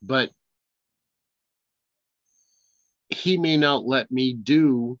 but he may not let me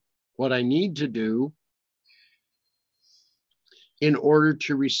do what I need to do in order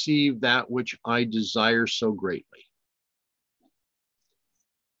to receive that which I desire so greatly.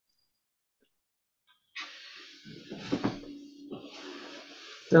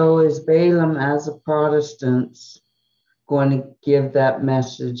 So is Balaam, as a Protestant, going to give that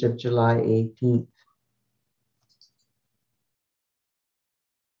message of July 18th?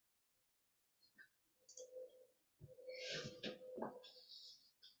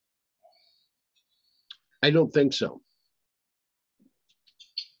 I don't think so.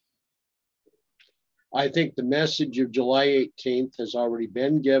 I think the message of July 18th has already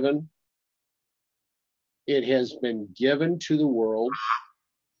been given. It has been given to the world.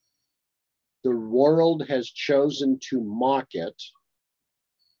 The world has chosen to mock it,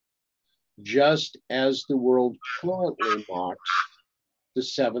 just as the world currently mocks the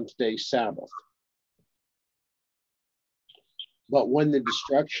seventh-day Sabbath. But when the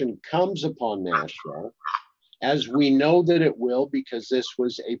destruction comes upon Nashville, as we know that it will, because this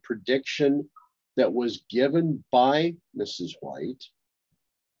was a prediction that was given by Mrs. White,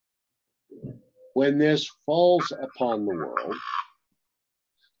 when this falls upon the world,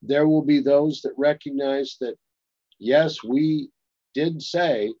 there will be those that recognize that, yes, we did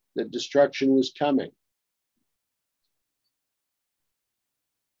say that destruction was coming.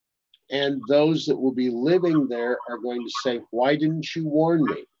 And those that will be living there are going to say, why didn't you warn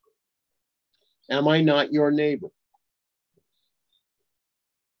me? Am I not your neighbor?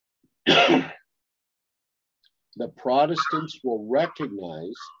 The Protestants will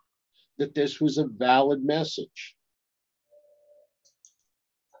recognize that this was a valid message,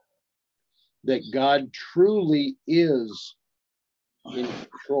 that God truly is in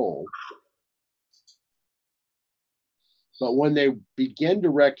control. But when they begin to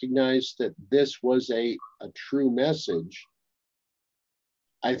recognize that this was a true message,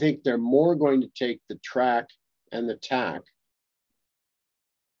 I think they're more going to take the track and the tack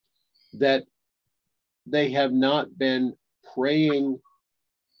that they have not been praying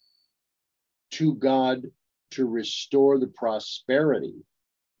to God to restore the prosperity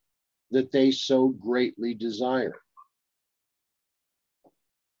that they so greatly desire.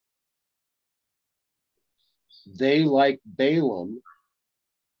 They, like Balaam,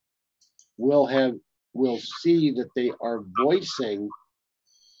 will see that they are voicing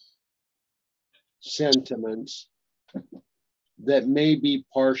sentiments that may be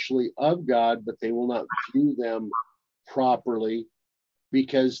partially of God, but they will not view them properly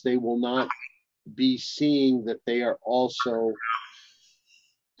because they will not be seeing that they are also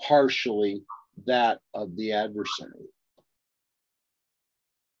partially that of the adversary.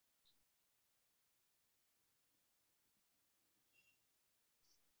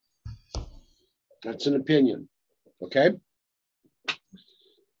 That's an opinion, okay?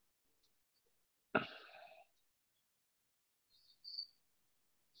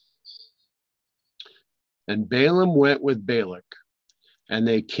 And Balaam went with Balak, and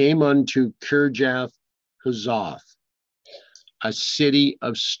they came unto Kirjath Huzoth, a city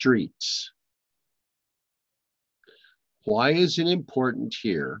of streets. Why is it important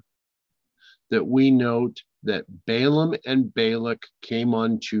here that we note that Balaam and Balak came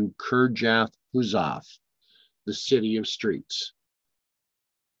onto Kirjath Huzoth, the city of streets?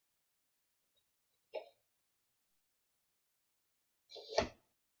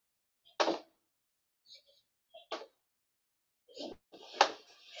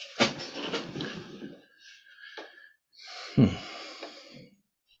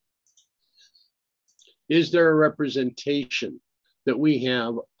 Is there a representation that we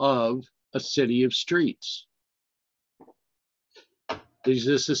have of a city of streets? Is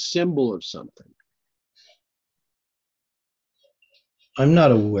this a symbol of something? I'm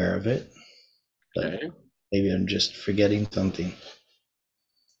not aware of it. Okay. Maybe I'm just forgetting something.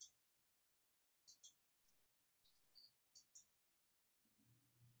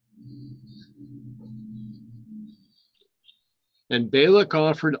 And Balak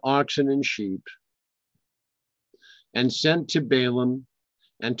offered oxen and sheep and sent to Balaam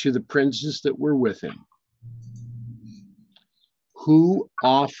and to the princes that were with him. Who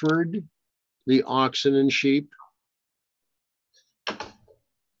offered the oxen and sheep?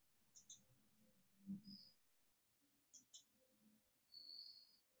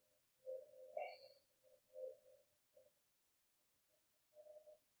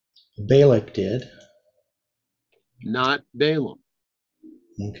 Balak did. Not Balaam.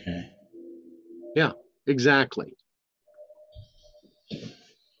 Okay. Yeah, exactly.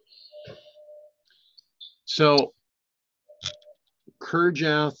 So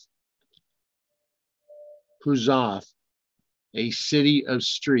Kirjath Huzoth, a city of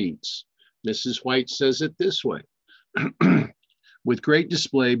streets. Mrs. White says it this way. With great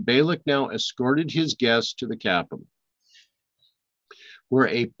display, Balak now escorted his guests to the capital, where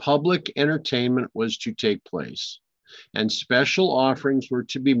a public entertainment was to take place, and special offerings were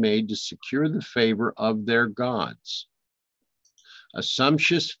to be made to secure the favor of their gods. A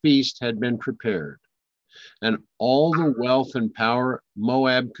sumptuous feast had been prepared, and all the wealth and power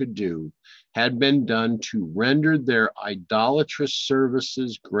Moab could do had been done to render their idolatrous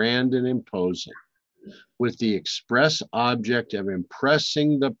services grand and imposing, with the express object of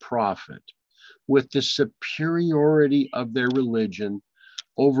impressing the prophet with the superiority of their religion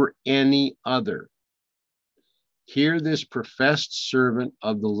over any other. Here this professed servant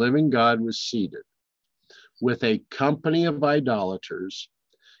of the living God was seated with a company of idolaters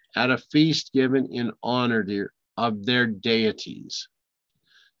at a feast given in honor of their deities.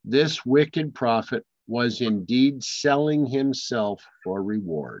 This wicked prophet was indeed selling himself for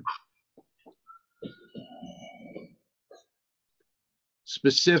reward.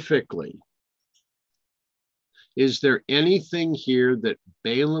 Specifically, is there anything here that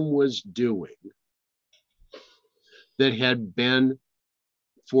Balaam was doing that had been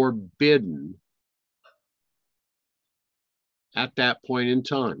forbidden at that point in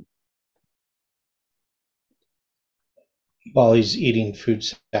time? While he's eating food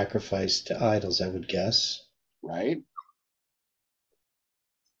sacrificed to idols, I would guess. Right?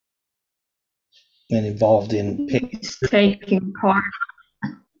 And involved in He's taking part,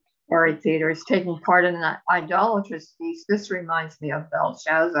 sorry, Peter, is taking part in that idolatrous feast. This reminds me of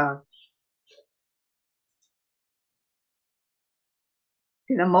Belshazzar.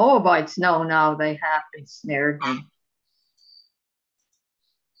 The Moabites know now they have ensnared him.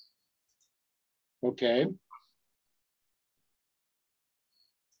 Okay.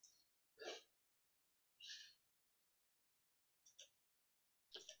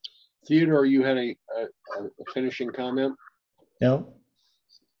 Theodore, you had a finishing comment? No.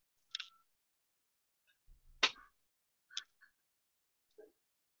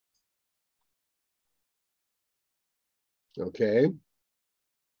 Okay.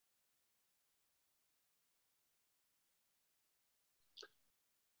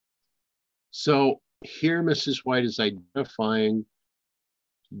 So here Mrs. White is identifying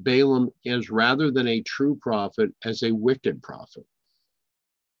Balaam as, rather than a true prophet, as a wicked prophet.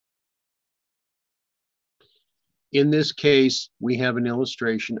 In this case, we have an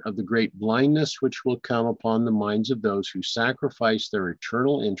illustration of the great blindness which will come upon the minds of those who sacrifice their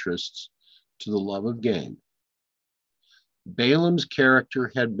eternal interests to the love of gain. Balaam's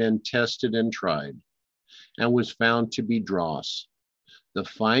character had been tested and tried, and was found to be dross. The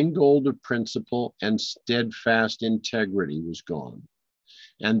fine gold of principle and steadfast integrity was gone,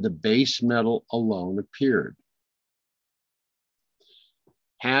 and the base metal alone appeared.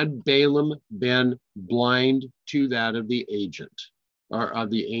 Had Balaam been blind to that of the agent, or of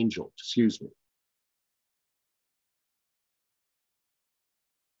the angel, excuse me?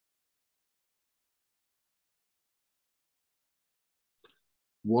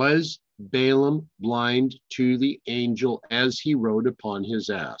 Was Balaam blind to the angel as he rode upon his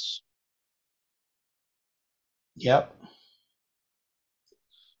ass. Yep.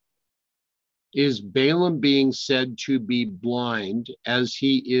 Is Balaam being said to be blind as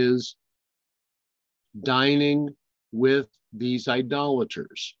he is dining with these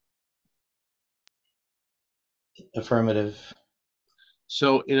idolaters? Affirmative.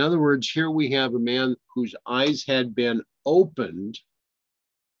 So, in other words, here we have a man whose eyes had been opened.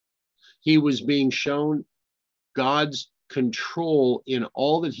 He was being shown God's control in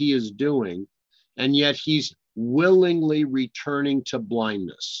all that he is doing, and yet he's willingly returning to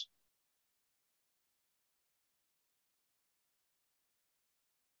blindness.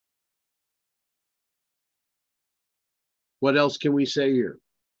 What else can we say here?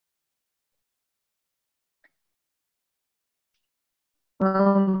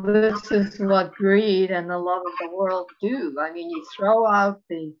 Well, this is what greed and the love of the world do. I mean, you throw out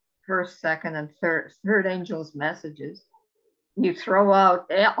the first, second, and third angels' messages. You throw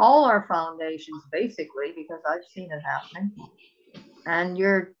out all our foundations, basically, because I've seen it happening. And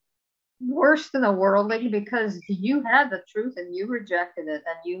you're worse than a worldling because you had the truth and you rejected it,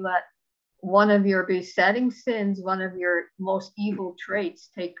 and you let one of your besetting sins, one of your most evil traits,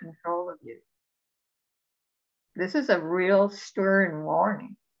 take control of you. This is a real stern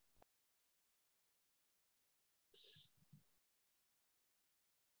warning.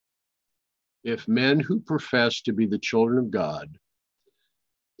 If men who profess to be the children of God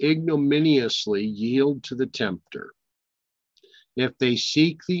ignominiously yield to the tempter, if they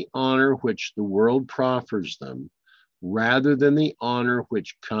seek the honor which the world proffers them, rather than the honor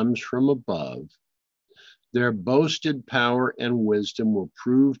which comes from above, their boasted power and wisdom will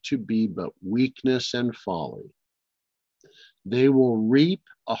prove to be but weakness and folly. They will reap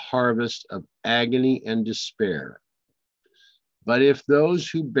a harvest of agony and despair. But if those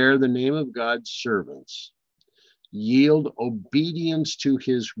who bear the name of God's servants yield obedience to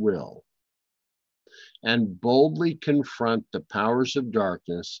his will and boldly confront the powers of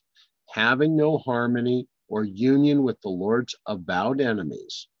darkness, having no harmony or union with the Lord's avowed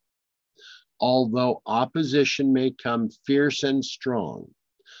enemies, although opposition may come fierce and strong,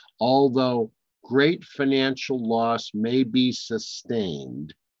 although great financial loss may be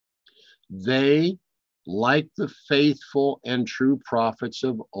sustained, they, like the faithful and true prophets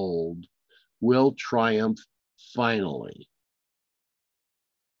of old, will triumph finally.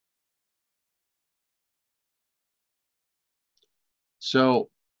 So,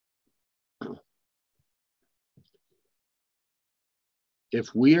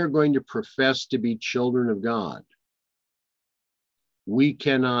 if we are going to profess to be children of God, we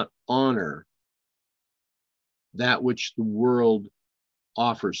cannot honor that which the world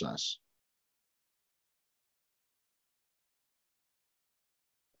offers us.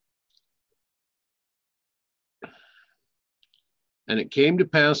 And it came to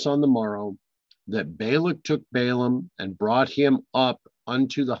pass on the morrow that Balak took Balaam and brought him up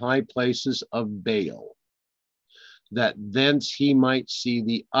unto the high places of Baal, that thence he might see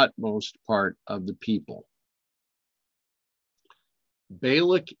the utmost part of the people.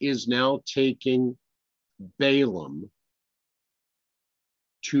 Balak is now taking Balaam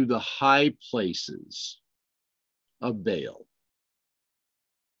to the high places of Baal.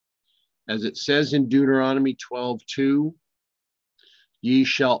 As it says in Deuteronomy 12:2, ye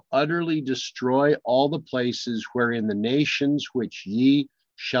shall utterly destroy all the places wherein the nations which ye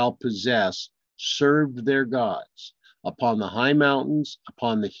shall possess served their gods, upon the high mountains,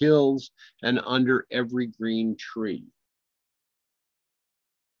 upon the hills, and under every green tree.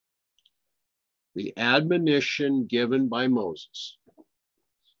 The admonition given by Moses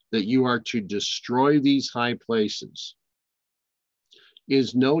that you are to destroy these high places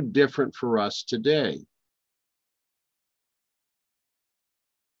is no different for us today.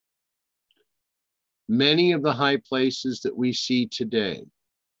 Many of the high places that we see today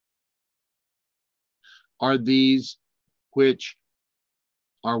are these which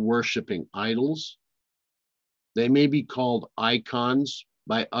are worshiping idols. They may be called icons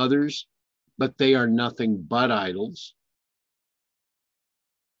by others, but they are nothing but idols.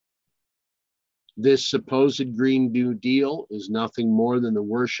 This supposed Green New Deal is nothing more than the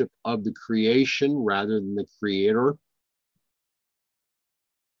worship of the creation rather than the creator.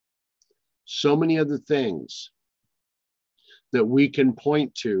 So many other things that we can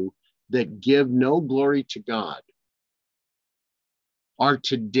point to that give no glory to God are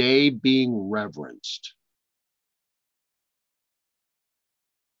today being reverenced.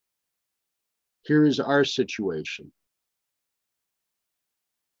 Here is our situation.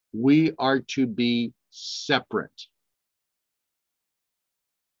 We are to be separate.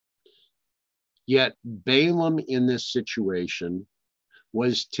 Yet Balaam in this situation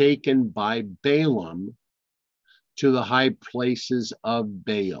was taken by Balaam to the high places of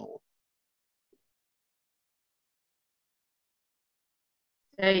Baal.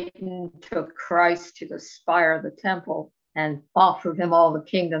 Satan took Christ to the spire of the temple and offered him all the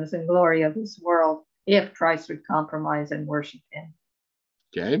kingdoms and glory of this world if Christ would compromise and worship him.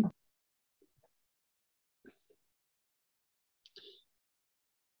 Okay.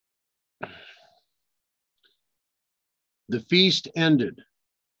 The feast ended.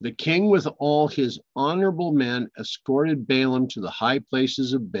 The king with all his honorable men escorted Balaam to the high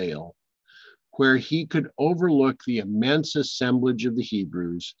places of Baal, where he could overlook the immense assemblage of the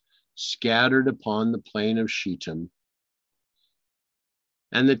Hebrews scattered upon the plain of Shittim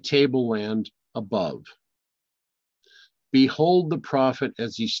and the tableland above. Behold the prophet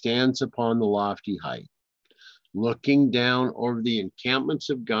as he stands upon the lofty height, looking down over the encampments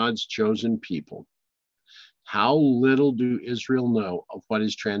of God's chosen people. How little do Israel know of what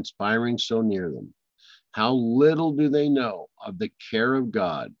is transpiring so near them? How little do they know of the care of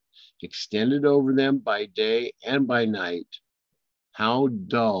God extended over them by day and by night? How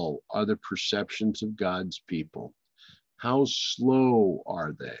dull are the perceptions of God's people? How slow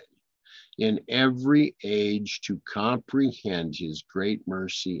are they in every age to comprehend his great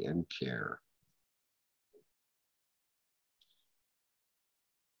mercy and care?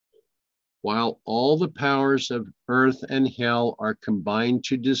 While all the powers of earth and hell are combined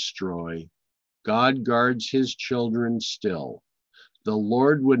to destroy, God guards his children still. The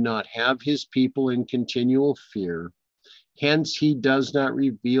Lord would not have his people in continual fear. Hence, he does not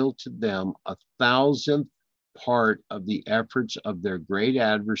reveal to them 1,000th part of the efforts of their great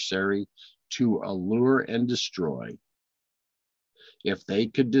adversary to allure and destroy. If they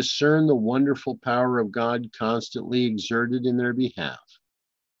could discern the wonderful power of God constantly exerted in their behalf,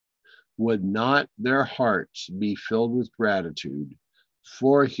 would not their hearts be filled with gratitude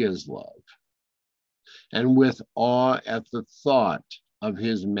for his love and with awe at the thought of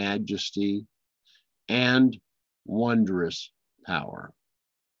his majesty and wondrous power?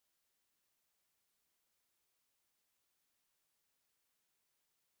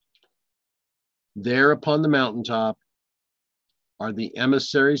 There upon the mountaintop are the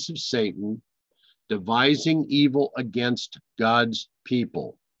emissaries of Satan, devising evil against God's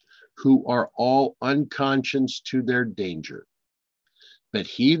people, who are all unconscious to their danger. But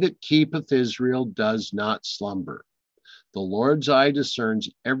he that keepeth Israel does not slumber. The Lord's eye discerns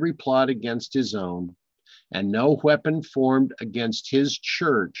every plot against his own, and no weapon formed against his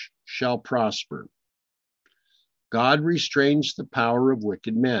church shall prosper. God restrains the power of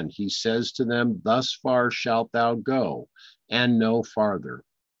wicked men. He says to them, thus far shalt thou go, and no farther.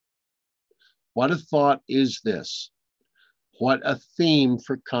 What a thought is this! What a theme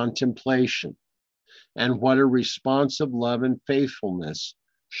for contemplation, and what a response of love and faithfulness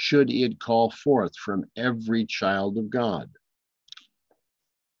should it call forth from every child of God.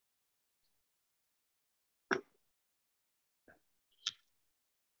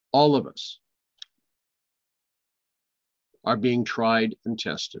 All of us are being tried and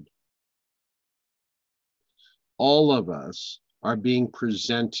tested. All of us are being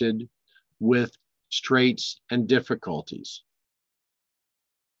presented with straits and difficulties.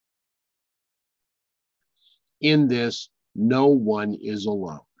 In this, no one is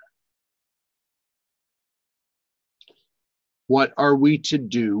alone. What are we to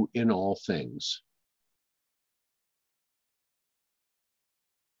do in all things?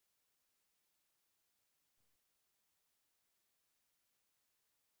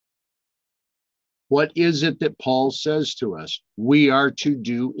 What is it that Paul says to us we are to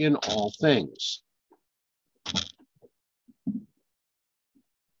do in all things?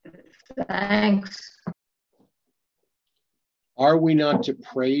 Thanks. Are we not to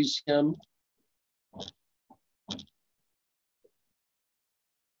praise him?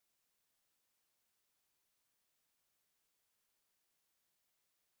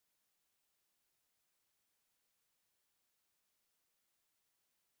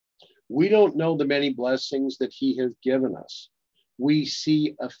 We don't know the many blessings that he has given us. We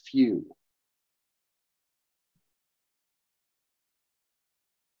see a few.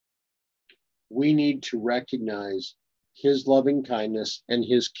 We need to recognize his loving kindness and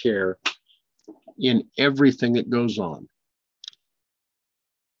his care in everything that goes on.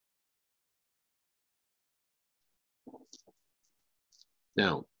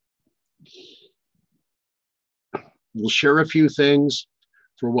 Now, we'll share a few things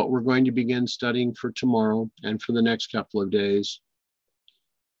for what we're going to begin studying for tomorrow and for the next couple of days.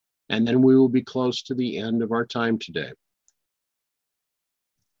 And then we will be close to the end of our time today.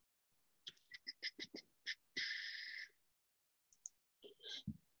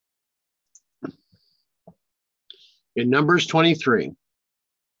 In Numbers 23,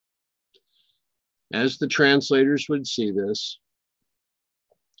 as the translators would see this,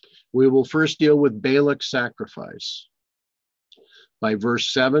 we will first deal with Balak's sacrifice. By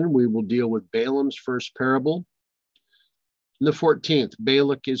verse 7, we will deal with Balaam's first parable. In the 14th,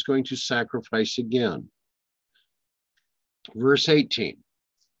 Balak is going to sacrifice again. Verse 18,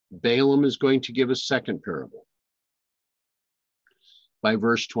 Balaam is going to give a second parable. By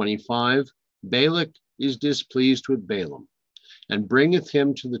verse 25, Balak is displeased with Balaam and bringeth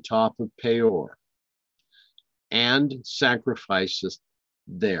him to the top of Peor and sacrificeth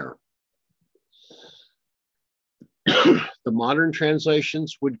there. The modern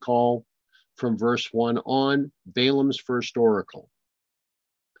translations would call from verse 1 on Balaam's first oracle.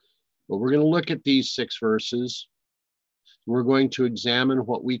 But we're going to look at these 6 verses. We're going to examine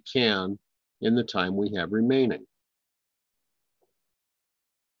what we can in the time we have remaining.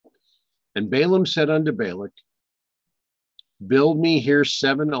 And Balaam said unto Balak, build me here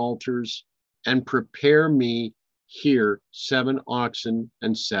 7 altars, and prepare me here 7 oxen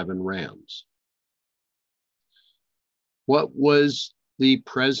and 7 rams. What was the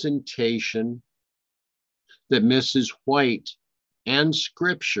presentation that Mrs. White and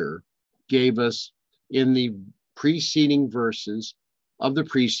Scripture gave us in the preceding verses of the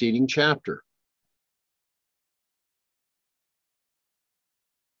preceding chapter?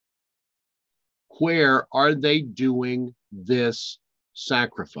 Where are they doing this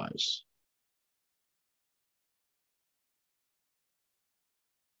sacrifice?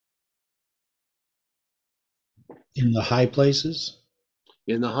 In the high places?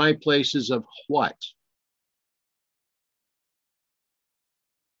 In the high places of what?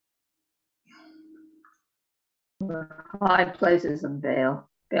 The high places of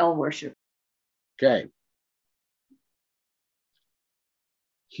Baal worship. Okay.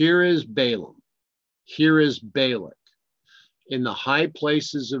 Here is Balaam. Here is Balak. In the high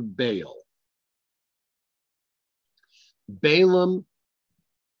places of Baal. Balaam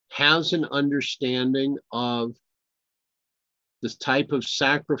has an understanding of this type of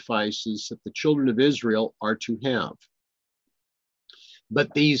sacrifices that the children of Israel are to have.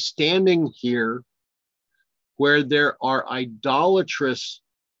 But these standing here where there are idolatrous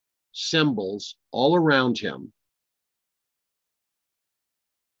symbols all around him,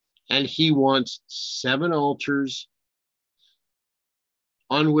 and he wants 7 altars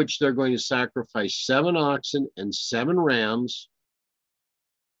on which they're going to sacrifice 7 oxen and 7 rams,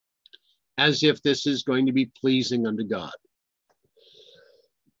 as if this is going to be pleasing unto God.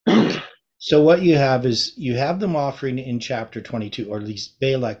 So what you have is you have them offering in chapter 22, or at least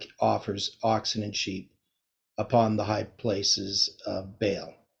Balak offers oxen and sheep upon the high places of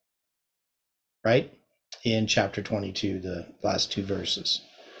Baal, right? In chapter 22, the last 2 verses.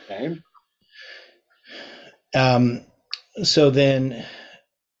 Okay. So then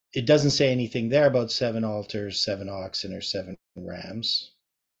it doesn't say anything there about 7 altars, 7 oxen, or 7 rams,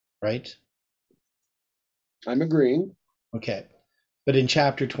 right? I'm agreeing. Okay. But in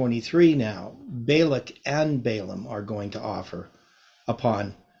chapter 23 now, Balak and Balaam are going to offer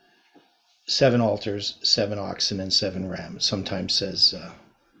upon 7 altars, 7 oxen, and 7 rams. Sometimes says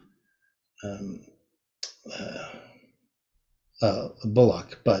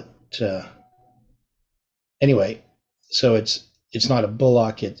bullock, but anyway, so it's not a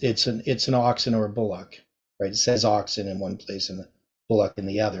bullock. It's an oxen or a bullock, right? It says oxen in one place and bullock in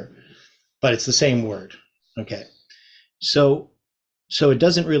the other, but it's the same word. Okay, so it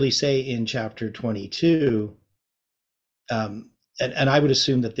doesn't really say in chapter 22, and I would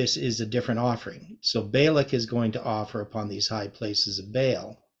assume that this is a different offering. So Balak is going to offer upon these high places of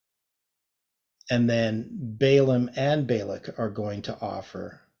Baal, and then Balaam and Balak are going to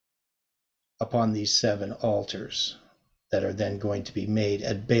offer upon these 7 altars that are then going to be made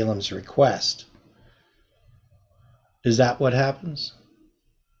at Balaam's request. Is that what happens?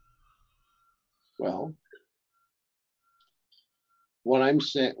 Well, what I'm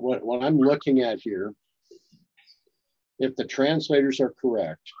saying, what I'm looking at here, if the translators are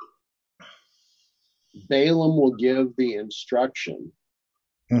correct, Balaam will give the instruction,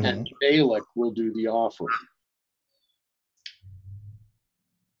 and Balak will do the offering.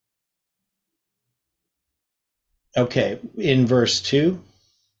 Okay, in verse 2?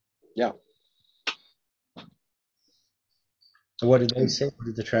 Yeah. What did they say? What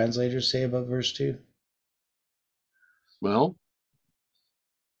did the translators say about verse 2? Well,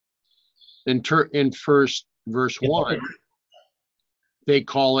 in first verse 1, they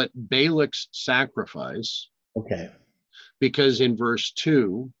call it Balak's sacrifice. Okay. Because in verse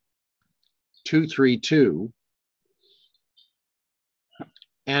 2, 232,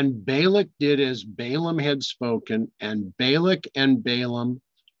 And Balak did as Balaam had spoken, and Balak and Balaam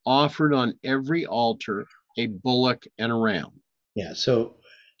offered on every altar a bullock and a ram. Yeah, so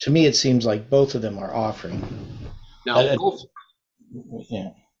to me, it seems like both of them are offering. Now, Yeah.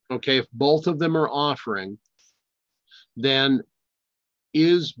 Okay, if both of them are offering, then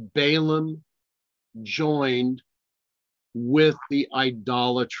is Balaam joined with the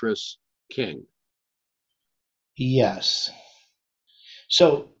idolatrous king? Yes.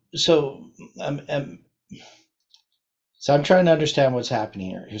 So I'm trying to understand what's happening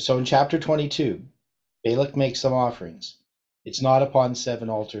here. So in chapter 22, Balak makes some offerings. It's not upon 7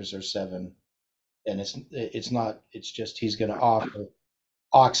 altars or 7, and it's not. It's just he's going to offer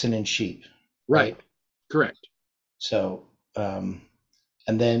oxen and sheep. Right. Correct. So and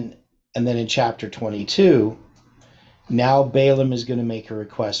then in chapter 22, now Balaam is going to make a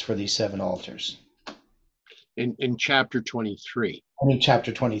request for these 7 altars. In chapter 23. In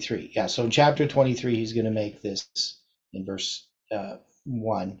chapter 23, yeah. So in chapter 23, he's going to make this in verse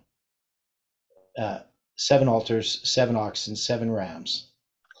 1. 7 altars, 7 oxen, 7 rams.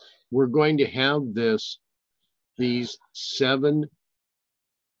 We're going to have these 7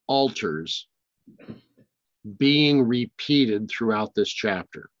 altars being repeated throughout this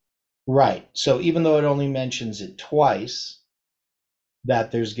chapter. Right. So even though it only mentions it twice,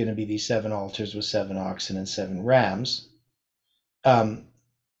 that there's going to be these 7 altars with 7 oxen and 7 rams,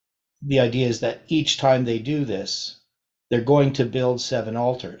 the idea is that each time they do this, they're going to build 7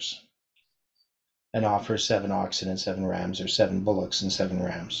 altars and offer 7 oxen and 7 rams, or 7 bullocks and 7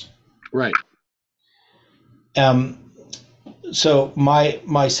 rams. Right. So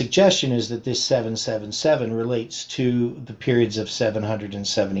my suggestion is that this 777 relates to the periods of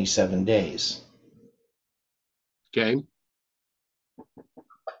 777 days. Okay.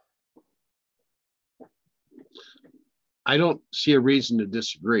 I don't see a reason to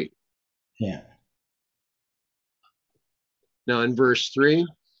disagree. Yeah. Now in verse 3,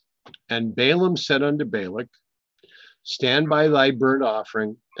 and Balaam said unto Balak, stand by thy burnt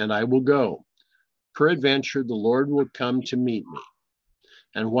offering, and I will go. Peradventure the Lord will come to meet me,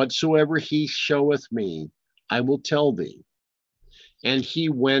 and whatsoever he showeth me, I will tell thee. And he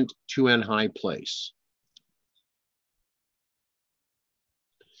went to an high place.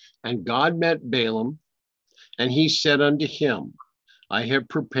 And God met Balaam, and he said unto him, I have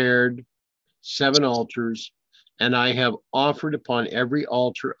prepared 7 altars, and I have offered upon every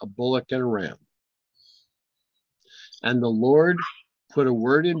altar a bullock and a ram. And the Lord put a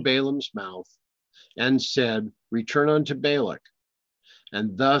word in Balaam's mouth, and said, return unto Balak,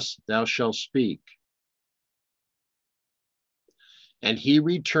 and thus thou shalt speak. And he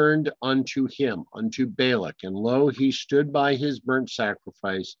returned unto him, unto Balak, and lo, he stood by his burnt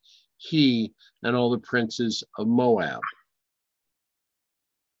sacrifice, he and all the princes of Moab.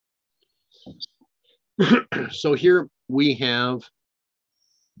 So here we have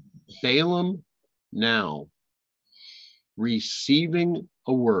Balaam now receiving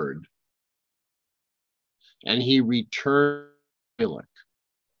a word, and he returned to Balak.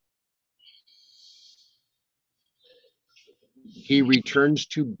 He returns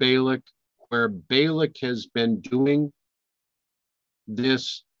to Balak, where Balak has been doing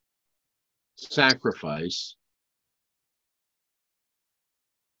this sacrifice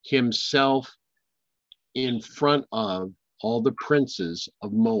himself in front of all the princes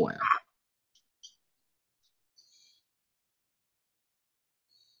of Moab.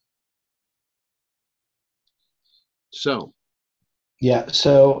 So, yeah,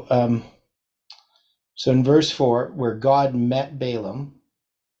 so in verse 4, where God met Balaam,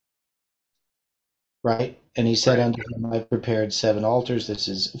 right? And he said unto him, I've prepared 7 altars. This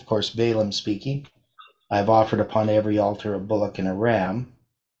is, of course, Balaam speaking. I've offered upon every altar a bullock and a ram.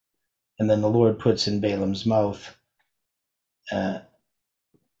 And then the Lord puts in Balaam's mouth and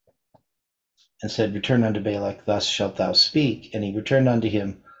said, return unto Balak, thus shalt thou speak. And he returned unto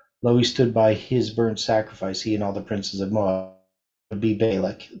him. Lo, he stood by his burnt sacrifice, he and all the princes of Moab. Would be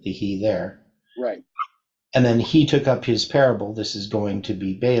Balak, the he there. right. And then he took up his parable. This is going to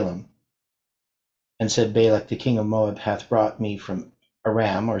be Balaam. And said, Balak, the king of Moab, hath brought me from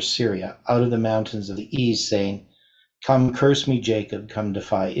Aram, or Syria, out of the mountains of the east, saying, come, curse me, Jacob, come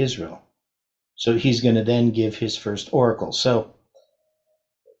defy Israel. So he's going to then give his first oracle. So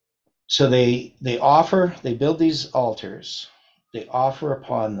they build these altars. They offer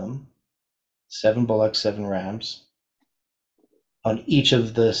upon them 7 bullocks, 7 rams on each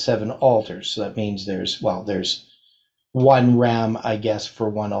of the 7 altars. So that means there's 1 ram, I guess, for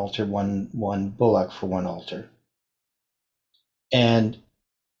 1 altar, one bullock for 1 altar. And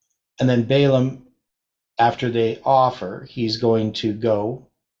then Balaam, after they offer, he's going to go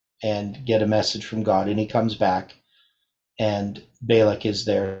and get a message from God. And he comes back, and Balak is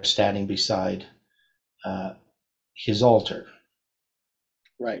there standing beside his altar.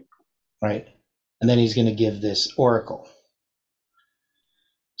 Right. Right. And then he's going to give this oracle.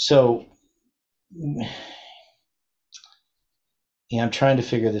 So, yeah, I'm trying to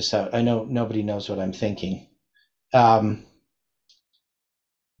figure this out. I know nobody knows what I'm thinking. But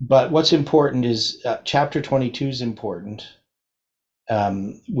what's important is chapter 22 is important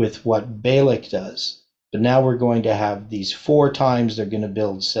with what Balak does. But now we're going to have these 4 times they're going to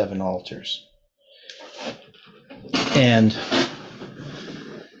build 7 altars. And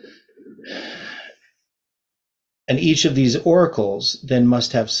each of these oracles then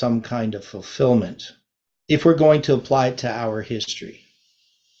must have some kind of fulfillment if we're going to apply it to our history.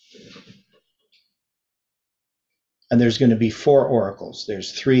 And there's going to be 4 oracles.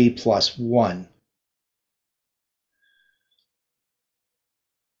 There's 3 plus 1.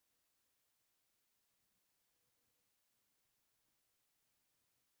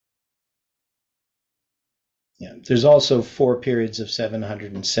 Yeah, there's also 4 periods of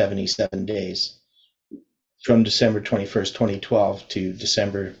 777 days from December 21st, 2012 to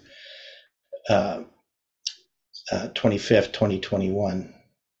December 25th, 2021.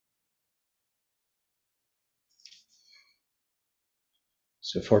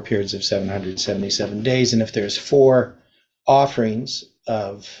 So 4 periods of 777 days. And if there's 4 offerings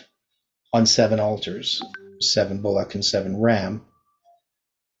on 7 altars, 7 bullock and 7 ram,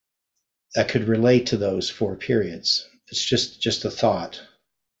 that could relate to those 4 periods. It's just a thought.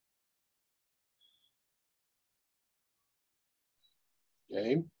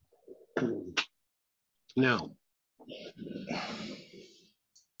 Okay. Now,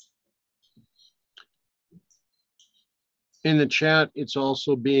 in the chat, it's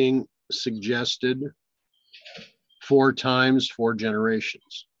also being suggested 4 times, 4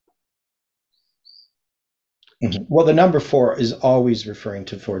 generations. Mm-hmm. Well, the number 4 is always referring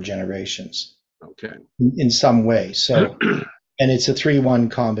to 4 generations. Okay. In some way. So, and it's a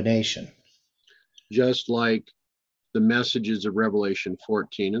 3-1 combination. Just like the messages of Revelation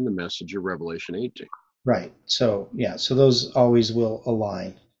 14 and the message of Revelation 18. Right. So, yeah. So those always will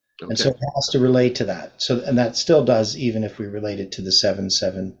align. Okay. And so it has to relate to that. So, and that still does, even if we relate it to the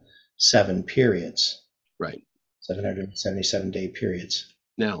 777 periods. Right. 777 day periods.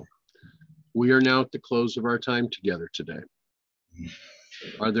 Now, we are now at the close of our time together today.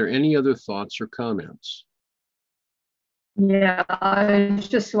 Are there any other thoughts or comments? Yeah, I was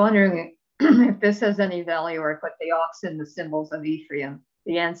just wondering if this has any value, or put the ox in the symbols of Ephraim,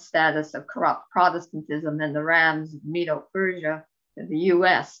 the end status of corrupt Protestantism, and the rams of Medo-Persia in the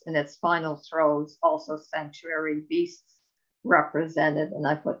U.S. in its final throes, also sanctuary beasts represented, and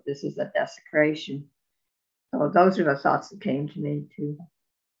I put this as a desecration. So those are the thoughts that came to me too.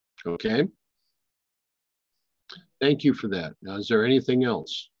 Okay. Thank you for that. Now, is there anything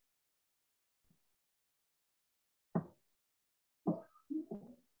else?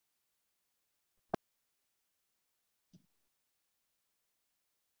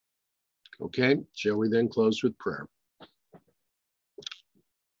 Okay, shall we then close with prayer?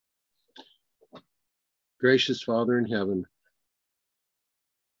 Gracious Father in heaven,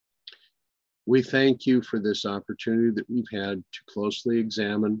 we thank you for this opportunity that we've had to closely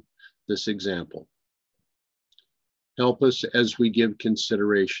examine this example. Help us as we give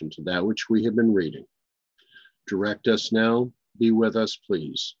consideration to that which we have been reading. Direct us now, be with us,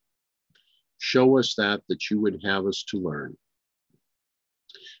 please. Show us that you would have us to learn.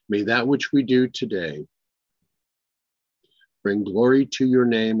 May that which we do today bring glory to your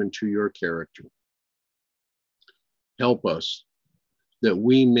name and to your character. Help us that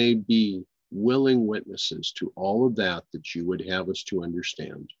we may be willing witnesses to all of that you would have us to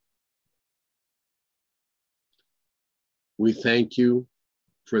understand. We thank you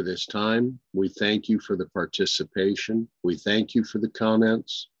for this time. We thank you for the participation. We thank you for the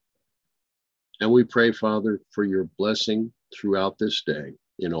comments. And we pray, Father, for your blessing throughout this day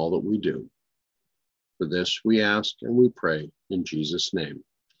in all that we do. For this we ask and we pray in Jesus' name.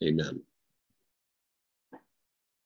 Amen.